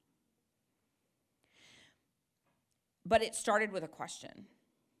forth. But it started with a question.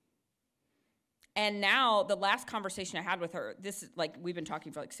 And now the last conversation I had with her, this is like, we've been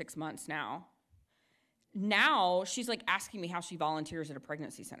talking for like 6 months now. Now she's like asking me how she volunteers at a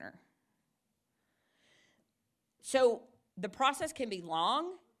pregnancy center. So the process can be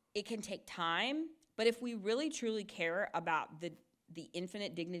long. It can take time, but if we really truly care about the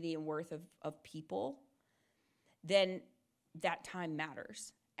infinite dignity and worth of people, then that time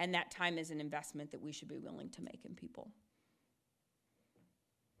matters. And that time is an investment that we should be willing to make in people.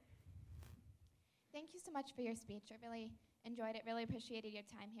 Thank you so much for your speech. It really Enjoyed it. Really appreciated your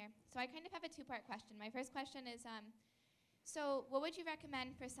time here. So I kind of have a two-part question. My first question is, so what would you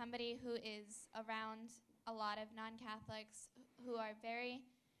recommend for somebody who is around a lot of non-Catholics who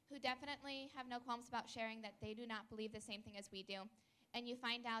definitely have no qualms about sharing that they do not believe the same thing as we do, and you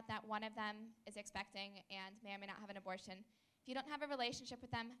find out that one of them is expecting and may or may not have an abortion? If you don't have a relationship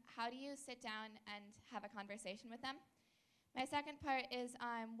with them, how do you sit down and have a conversation with them? My second part is,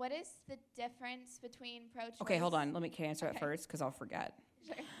 what is the difference between pro-choice? Okay, hold on. Let me answer that first because I'll forget.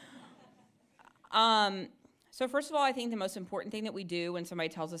 Sure. So first of all, I think the most important thing that we do when somebody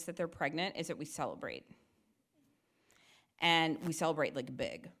tells us that they're pregnant is that we celebrate. And we celebrate like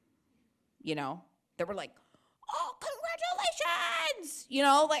big, you know? That we're like, oh, congratulations! You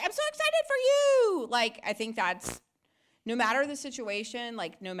know, like, I'm so excited for you! Like, I think that's, no matter the situation,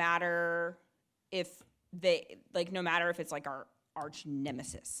 like, no matter if it's like our arch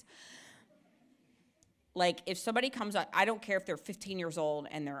nemesis. Like, if somebody comes up, I don't care if they're 15 years old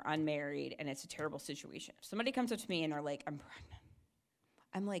and they're unmarried and it's a terrible situation. If somebody comes up to me and they're like, I'm pregnant,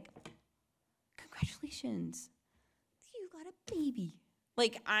 I'm like, congratulations, you got a baby.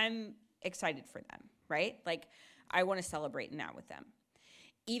 Like, I'm excited for them, right? Like, I want to celebrate in that with them.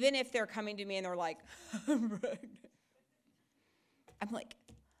 Even if they're coming to me and they're like, I'm pregnant, I'm like,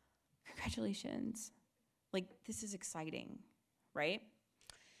 congratulations. Like, this is exciting, right?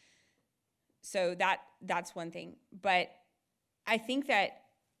 So that's one thing. But I think that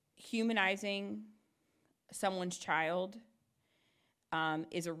humanizing someone's child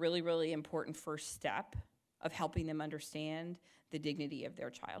is a really, really important first step of helping them understand the dignity of their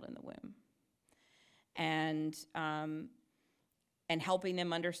child in the womb. And helping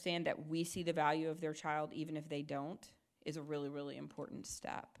them understand that we see the value of their child even if they don't is a really, really important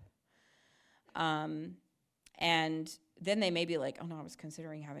step. And then they may be like, oh, no, I was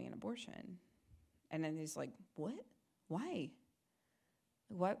considering having an abortion. And then he's like, what? Why?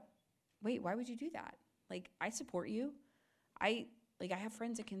 What? Wait, why would you do that? Like, I support you. I have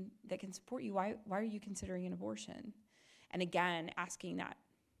friends that can support you. Why are you considering an abortion? And again, asking that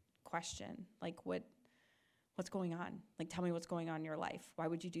question, like, what's going on? Like, tell me what's going on in your life. Why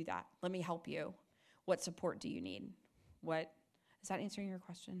would you do that? Let me help you. What support do you need? Is that answering your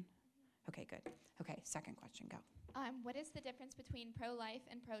question? Okay, good. Okay, second question, go. What is the difference between pro-life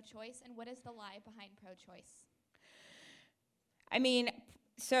and pro-choice, and what is the lie behind pro-choice? I mean,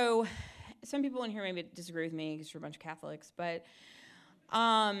 so some people in here maybe disagree with me because you're a bunch of Catholics, but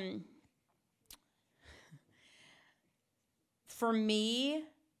for me,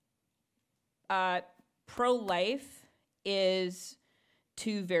 pro-life is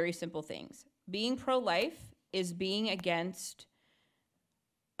two very simple things. Being pro-life is being against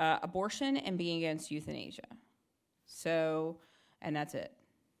abortion and being against euthanasia. So, and that's it.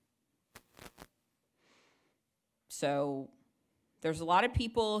 So there's a lot of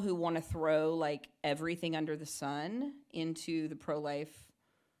people who want to throw like everything under the sun into the pro-life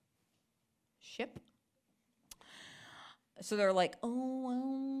ship. So they're like, oh,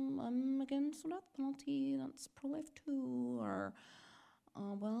 well, I'm against the death penalty. That's pro-life too. Or,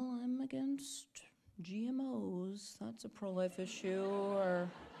 well, I'm against GMOs. That's a pro-life issue. Or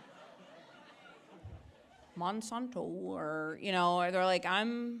Monsanto, or, you know, or they're like,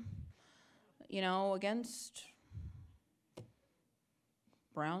 I'm, you know, against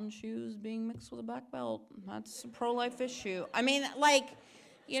brown shoes being mixed with a black belt. That's a pro-life issue. I mean, like,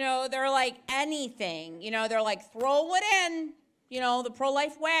 you know, they're like anything, you know, they're like, throw it in, you know, the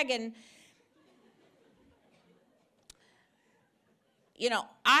pro-life wagon. You know,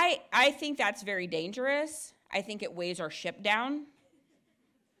 I think that's very dangerous. I think it weighs our ship down,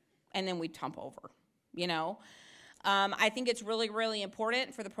 and then we tump over. You know, I think it's really, really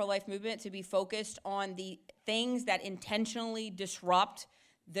important for the pro-life movement to be focused on the things that intentionally disrupt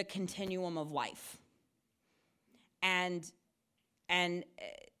the continuum of life. And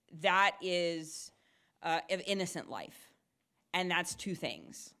that is of innocent life. And that's two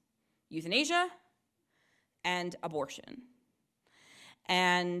things: euthanasia and abortion.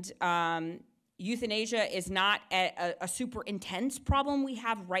 And euthanasia is not a super intense problem we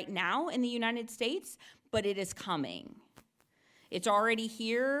have right now in the United States, but it is coming. It's already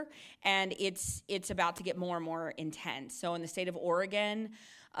here, and it's about to get more and more intense. So in the state of Oregon,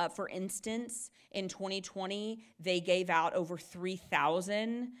 for instance, in 2020, they gave out over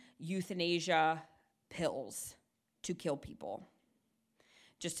 3,000 euthanasia pills to kill people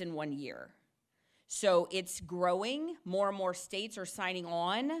just in 1 year. So it's growing. More and more states are signing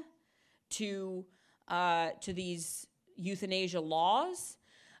on to these euthanasia laws.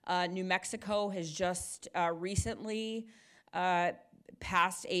 New Mexico has just recently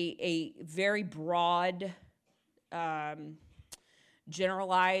passed a very broad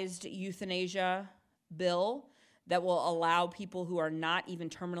generalized euthanasia bill that will allow people who are not even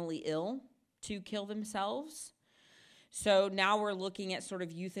terminally ill to kill themselves. So now we're looking at sort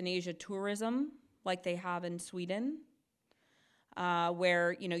of euthanasia tourism like they have in Sweden,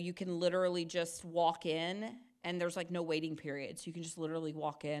 where, you know, you can literally just walk in and there's like no waiting period. So you can just literally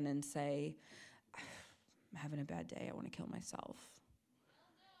walk in and say, I'm having a bad day, I want to kill myself.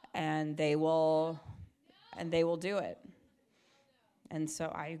 And they will do it. And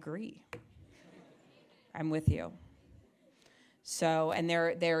so I agree. I'm with you. So, and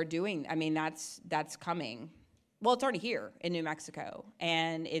they're doing, I mean, that's coming. Well, it's already here in New Mexico,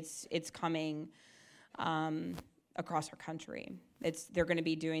 and it's coming across our country. They're going to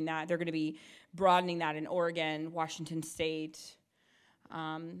be doing that. They're going to be broadening that in Oregon, Washington State,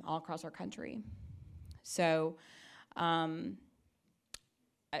 all across our country. So, you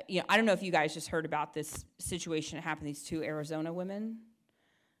know, I don't know if you guys just heard about this situation that happened to these two Arizona women.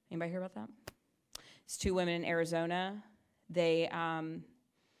 Anybody hear about that? It's two women in Arizona. They,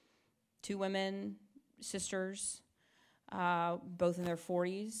 two women, sisters, both in their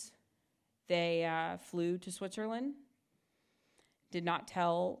 40s. They flew to Switzerland, did not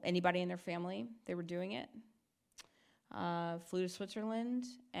tell anybody in their family they were doing it. Flew to Switzerland,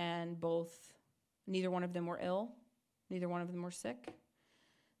 and neither one of them were ill. Neither one of them were sick.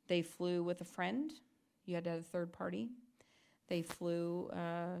 They flew with a friend. You had to have a third party. They flew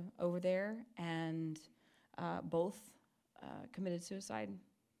over there, and both committed suicide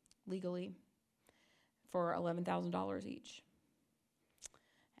legally for $11,000 each.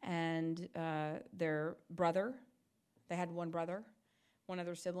 And their brother, they had one brother, one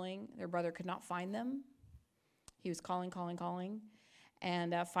other sibling. Their brother could not find them. He was calling,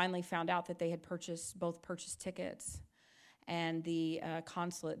 and finally found out that they had both purchased tickets. And the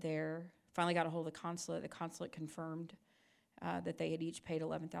consulate there finally got a hold of the consulate. The consulate confirmed that they had each paid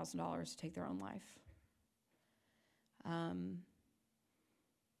 $11,000 to take their own life.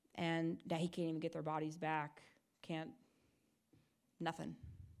 And now he can't even get their bodies back. Nothing.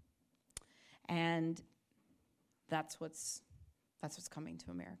 And that's what's coming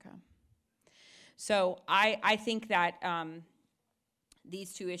to America. So I think that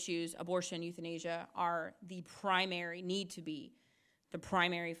these two issues, abortion and euthanasia, need to be the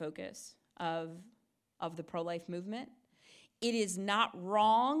primary focus of the pro-life movement. It is not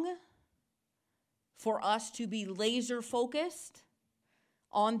wrong for us to be laser focused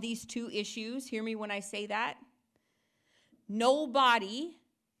on these two issues. Hear me when I say that. Nobody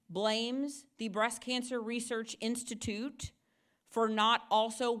blames the Breast Cancer Research Institute for not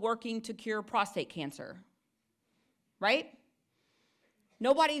also working to cure prostate cancer, right?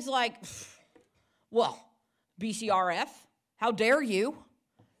 Nobody's like, well, BCRF, how dare you?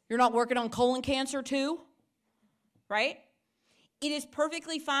 You're not working on colon cancer too, right? It is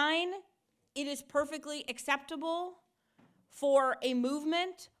perfectly fine. It is perfectly acceptable for a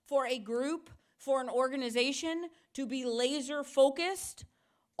movement, for a group, for an organization to be laser focused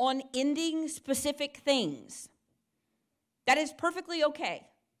on ending specific things. That is perfectly okay.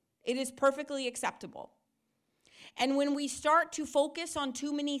 It is perfectly acceptable. And when we start to focus on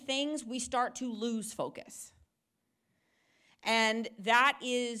too many things, we start to lose focus. And that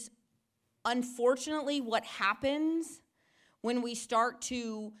is unfortunately what happens when we start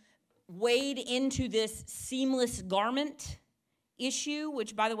to wade into this seamless garment issue,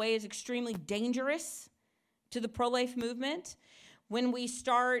 which, by the way, is extremely dangerous to the pro-life movement. When we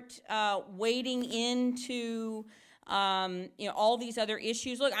start wading into all these other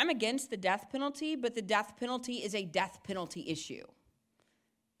issues. Look, I'm against the death penalty, but the death penalty is a death penalty issue.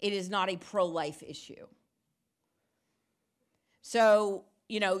 It is not a pro-life issue. So,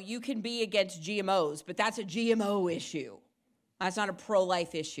 you can be against GMOs, but that's a GMO issue. That's not a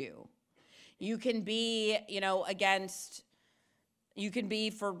pro-life issue. You can be, you can be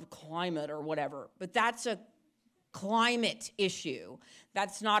for climate or whatever, but that's a climate issue.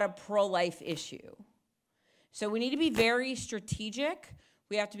 That's not a pro-life issue. So we need to be very strategic.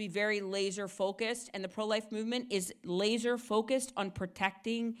 We have to be very laser focused, and the pro-life movement is laser focused on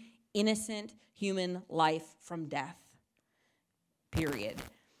protecting innocent human life from death, period.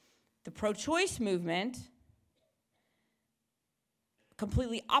 The pro-choice movement,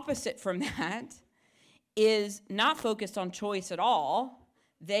 completely opposite from that, is not focused on choice at all.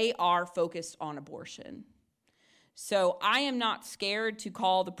 They are focused on abortion. So I am not scared to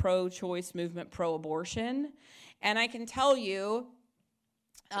call the pro-choice movement pro-abortion. And I can tell you,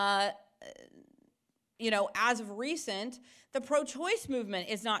 as of recent, the pro-choice movement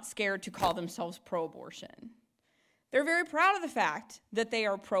is not scared to call themselves pro-abortion. They're very proud of the fact that they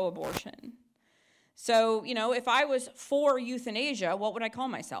are pro-abortion. So, if I was for euthanasia, what would I call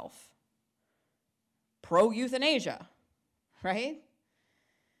myself? Pro-euthanasia, right?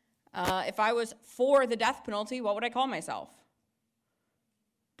 If I was for the death penalty, what would I call myself?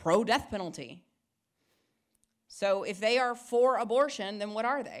 Pro-death penalty. So if they are for abortion, then what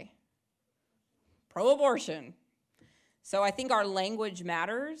are they? Pro-abortion. So I think our language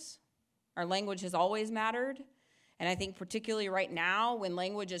matters. Our language has always mattered. And I think particularly right now, when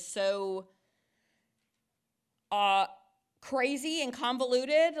language is so crazy and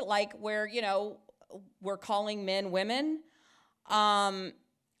convoluted, like where, we're calling men women,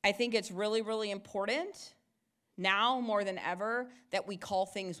 I think it's really, really important now more than ever that we call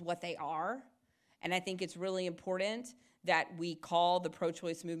things what they are. And I think it's really important that we call the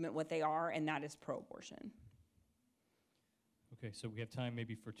pro-choice movement what they are, and that is pro-abortion. Okay, so we have time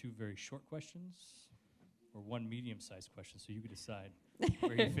maybe for 2 very short questions or 1 medium-sized question, so you can decide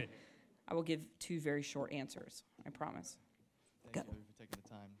where you fit. I will give 2 very short answers, I promise. Thank you for taking the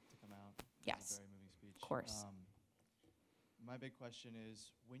time to come out. Yes. It was a very moving speech. Of course. My big question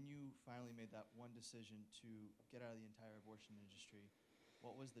is, when you finally made that one decision to get out of the entire abortion industry,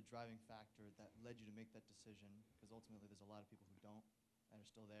 what was the driving factor that led you to make that decision? Because ultimately there's a lot of people who don't, that are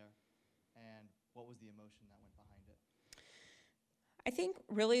still there. And what was the emotion that went behind it? I think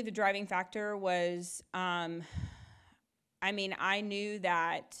really the driving factor was, I knew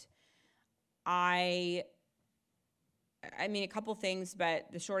that a couple things,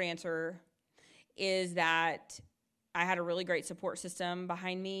 but the short answer is that I had a really great support system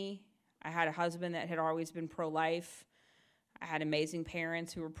behind me. I had a husband that had always been pro-life. I had amazing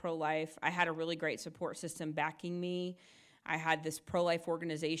parents who were pro-life. I had a really great support system backing me. I had this pro-life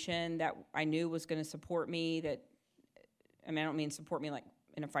organization that I knew was going to support me. I don't mean support me like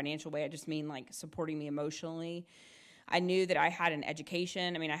in a financial way. I just mean like supporting me emotionally. I knew that I had an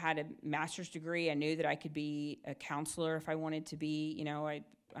education. I had a master's degree. I knew that I could be a counselor if I wanted to be.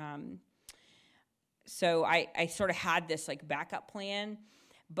 So I sort of had this like backup plan,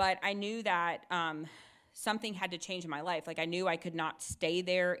 but I knew that something had to change in my life. Like I knew I could not stay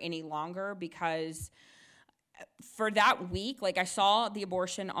there any longer, because for that week, like I saw the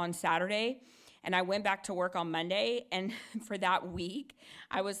abortion on Saturday and I went back to work on Monday, and for that week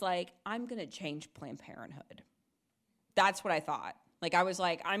I was like, I'm going to change Planned Parenthood. That's what I thought. Like I was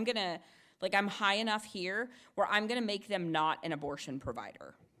like, I'm high enough here where I'm going to make them not an abortion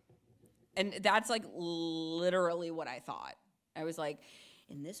provider. And that's like literally what I thought. I was like,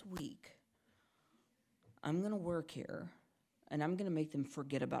 in this week, I'm going to work here, and I'm going to make them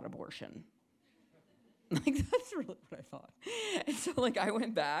forget about abortion. Like, that's really what I thought. And so, like, I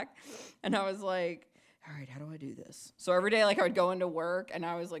went back, and I was like, all right, how do I do this? So every day, like, I would go into work, and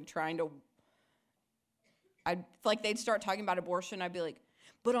I was, like, they'd start talking about abortion. I'd be like,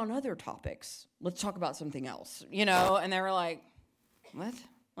 but on other topics, let's talk about something else, And they were like, what?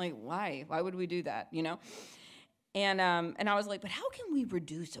 Like, why? Why would we do that, And I was like, but how can we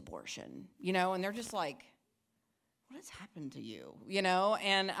reduce abortion, And they're just like, what has happened to you,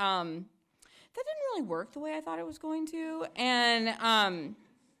 And that didn't really work the way I thought it was going to. And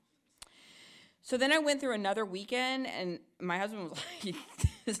so then I went through another weekend, and my husband was like,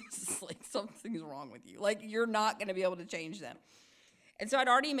 this is like, something's wrong with you. Like, you're not going to be able to change them. And so I'd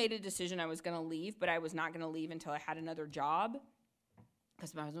already made a decision I was going to leave, but I was not going to leave until I had another job,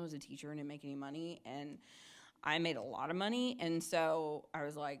 because my husband was a teacher and didn't make any money, and I made a lot of money. And so I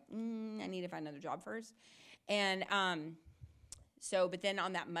was like, I need to find another job first. And but then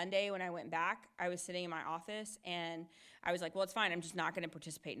on that Monday when I went back, I was sitting in my office, and I was like, well, it's fine. I'm just not going to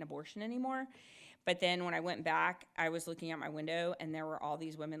participate in abortion anymore. But then when I went back, I was looking out my window, and there were all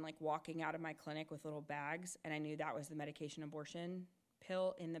these women like walking out of my clinic with little bags, and I knew that was the medication abortion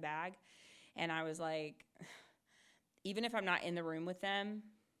pill in the bag. And I was like, even if I'm not in the room with them,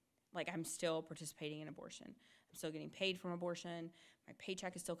 like, I'm still participating in abortion. I'm still getting paid from abortion. My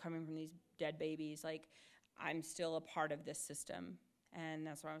paycheck is still coming from these dead babies. Like, I'm still a part of this system. And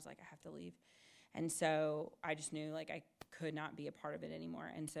that's why I was like, I have to leave. And so I just knew, like, I could not be a part of it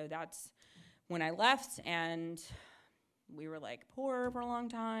anymore. And so that's when I left, and we were, like, poor for a long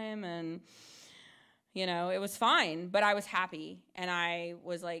time. And, it was fine. But I was happy. And I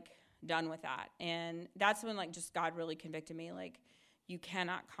was, like, done with that. And that's when, like, just God really convicted me, like, you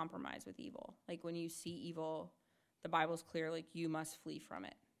cannot compromise with evil. Like, when you see evil, the Bible's clear, like, you must flee from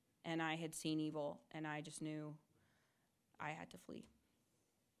it. And I had seen evil, and I just knew I had to flee.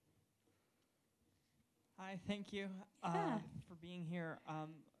 Hi, thank you for being here.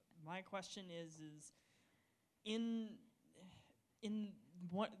 My question is in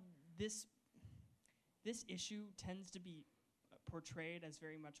what this issue tends to be portrayed as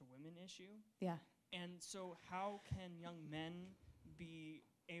very much a women issue. Yeah. And so how can young men be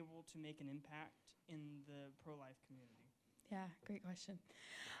able to make an impact in the pro-life community? Yeah, great question.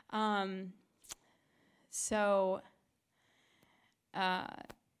 So,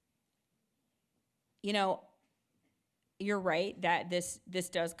 you know, you're right that this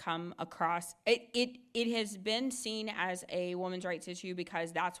does come across. It has been seen as a women's rights issue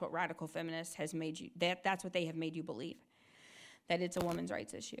because that's what radical feminists has made you. That's what they have made you believe, that it's a women's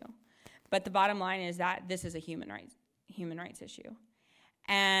rights issue. But the bottom line is that this is a human rights issue,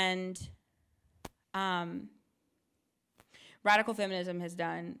 and radical feminism has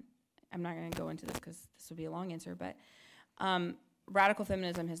done. I'm not going to go into this because this will be a long answer, but radical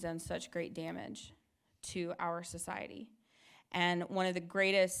feminism has done such great damage to our society. And one of the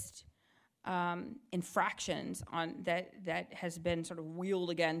greatest infractions on that has been sort of wheeled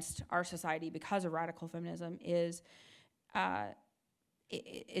against our society because of radical feminism is that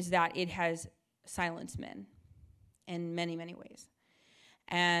it has silenced men in many, many ways.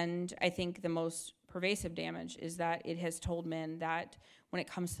 And I think the most pervasive damage is that it has told men that when it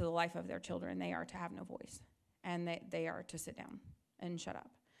comes to the life of their children, they are to have no voice and they are to sit down and shut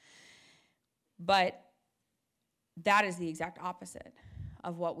up. But that is the exact opposite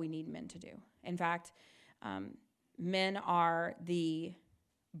of what we need men to do. In fact, men are the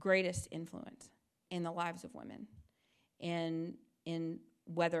greatest influence in the lives of women in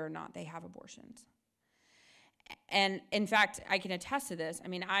whether or not they have abortions. And in fact, I can attest to this. I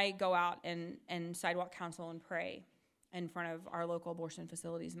mean, I go out and sidewalk counsel and pray in front of our local abortion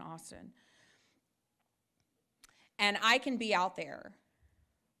facilities in Austin. And I can be out there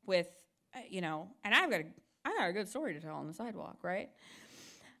with, and I've got a good story to tell on the sidewalk, right?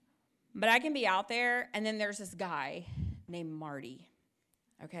 But I can be out there, and then there's this guy named Marty,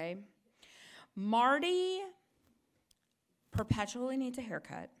 okay? Marty perpetually needs a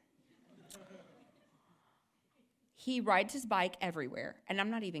haircut. He rides his bike everywhere, and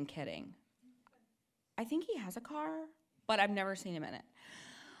I'm not even kidding. I think he has a car, but I've never seen him in it.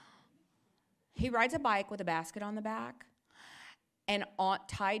 He rides a bike with a basket on the back, and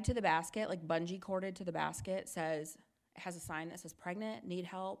tied to the basket, like bungee corded to the basket, has a sign that says, "Pregnant, need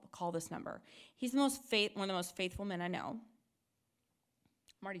help, call this number." He's one of the most faithful men I know.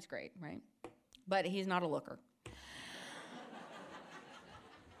 Marty's great, right? But he's not a looker.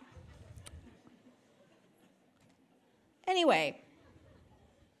 Anyway,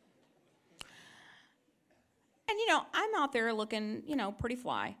 and I'm out there looking, pretty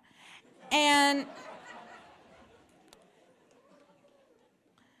fly. And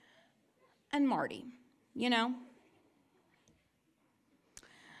Marty,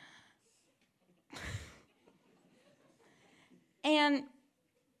 and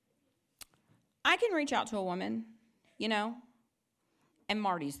I can reach out to a woman, and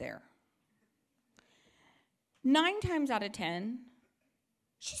Marty's there. 9 times out of 10,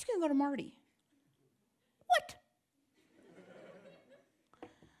 she's going to go to Marty. What?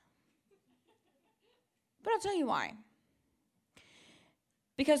 But I'll tell you why.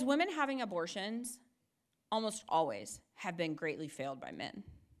 Because women having abortions almost always have been greatly failed by men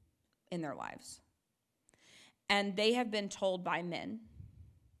in their lives. And they have been told by men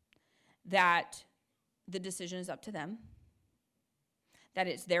that the decision is up to them, that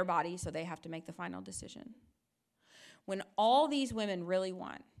it's their body, so they have to make the final decision. When all these women really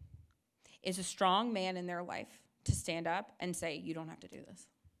want is a strong man in their life to stand up and say, "You don't have to do this."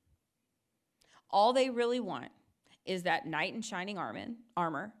 All they really want is that knight in shining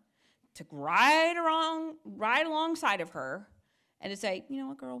armor to ride alongside of her and to say, "You know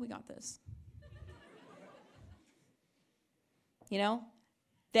what, girl, we got this."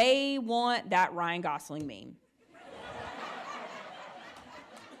 They want that Ryan Gosling meme.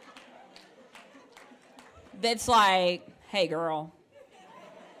 That's like, "Hey, girl,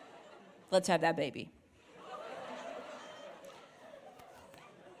 let's have that baby."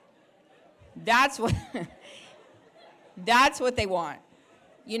 That's what they want.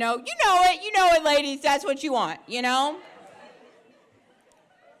 You know it, ladies. That's what you want,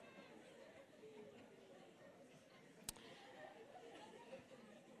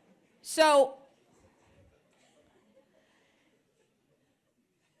 So,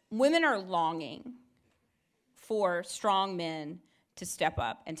 women are longing for strong men to step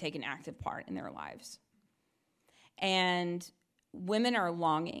up and take an active part in their lives. And women are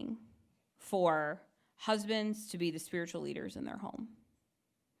longing for husbands to be the spiritual leaders in their home.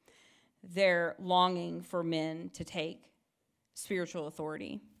 They're longing for men to take spiritual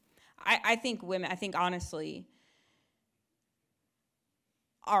authority. I think honestly,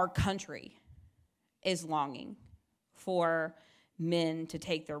 our country is longing for men to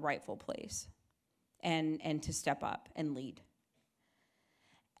take their rightful place and to step up and lead.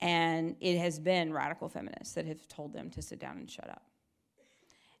 And it has been radical feminists that have told them to sit down and shut up.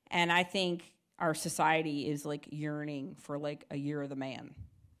 And I think our society is like yearning for like a year of the man.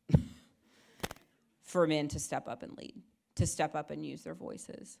 For men to step up and lead, to step up and use their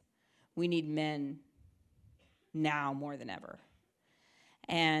voices. We need men now more than ever.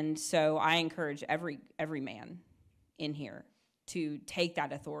 And so I encourage every man in here to take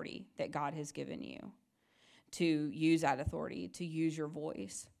that authority that God has given you, to use that authority, to use your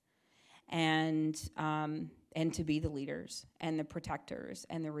voice, and to be the leaders and the protectors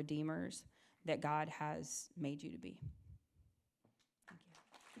and the redeemers that God has made you to be. Thank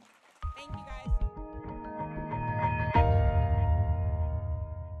you. Thank you, guys.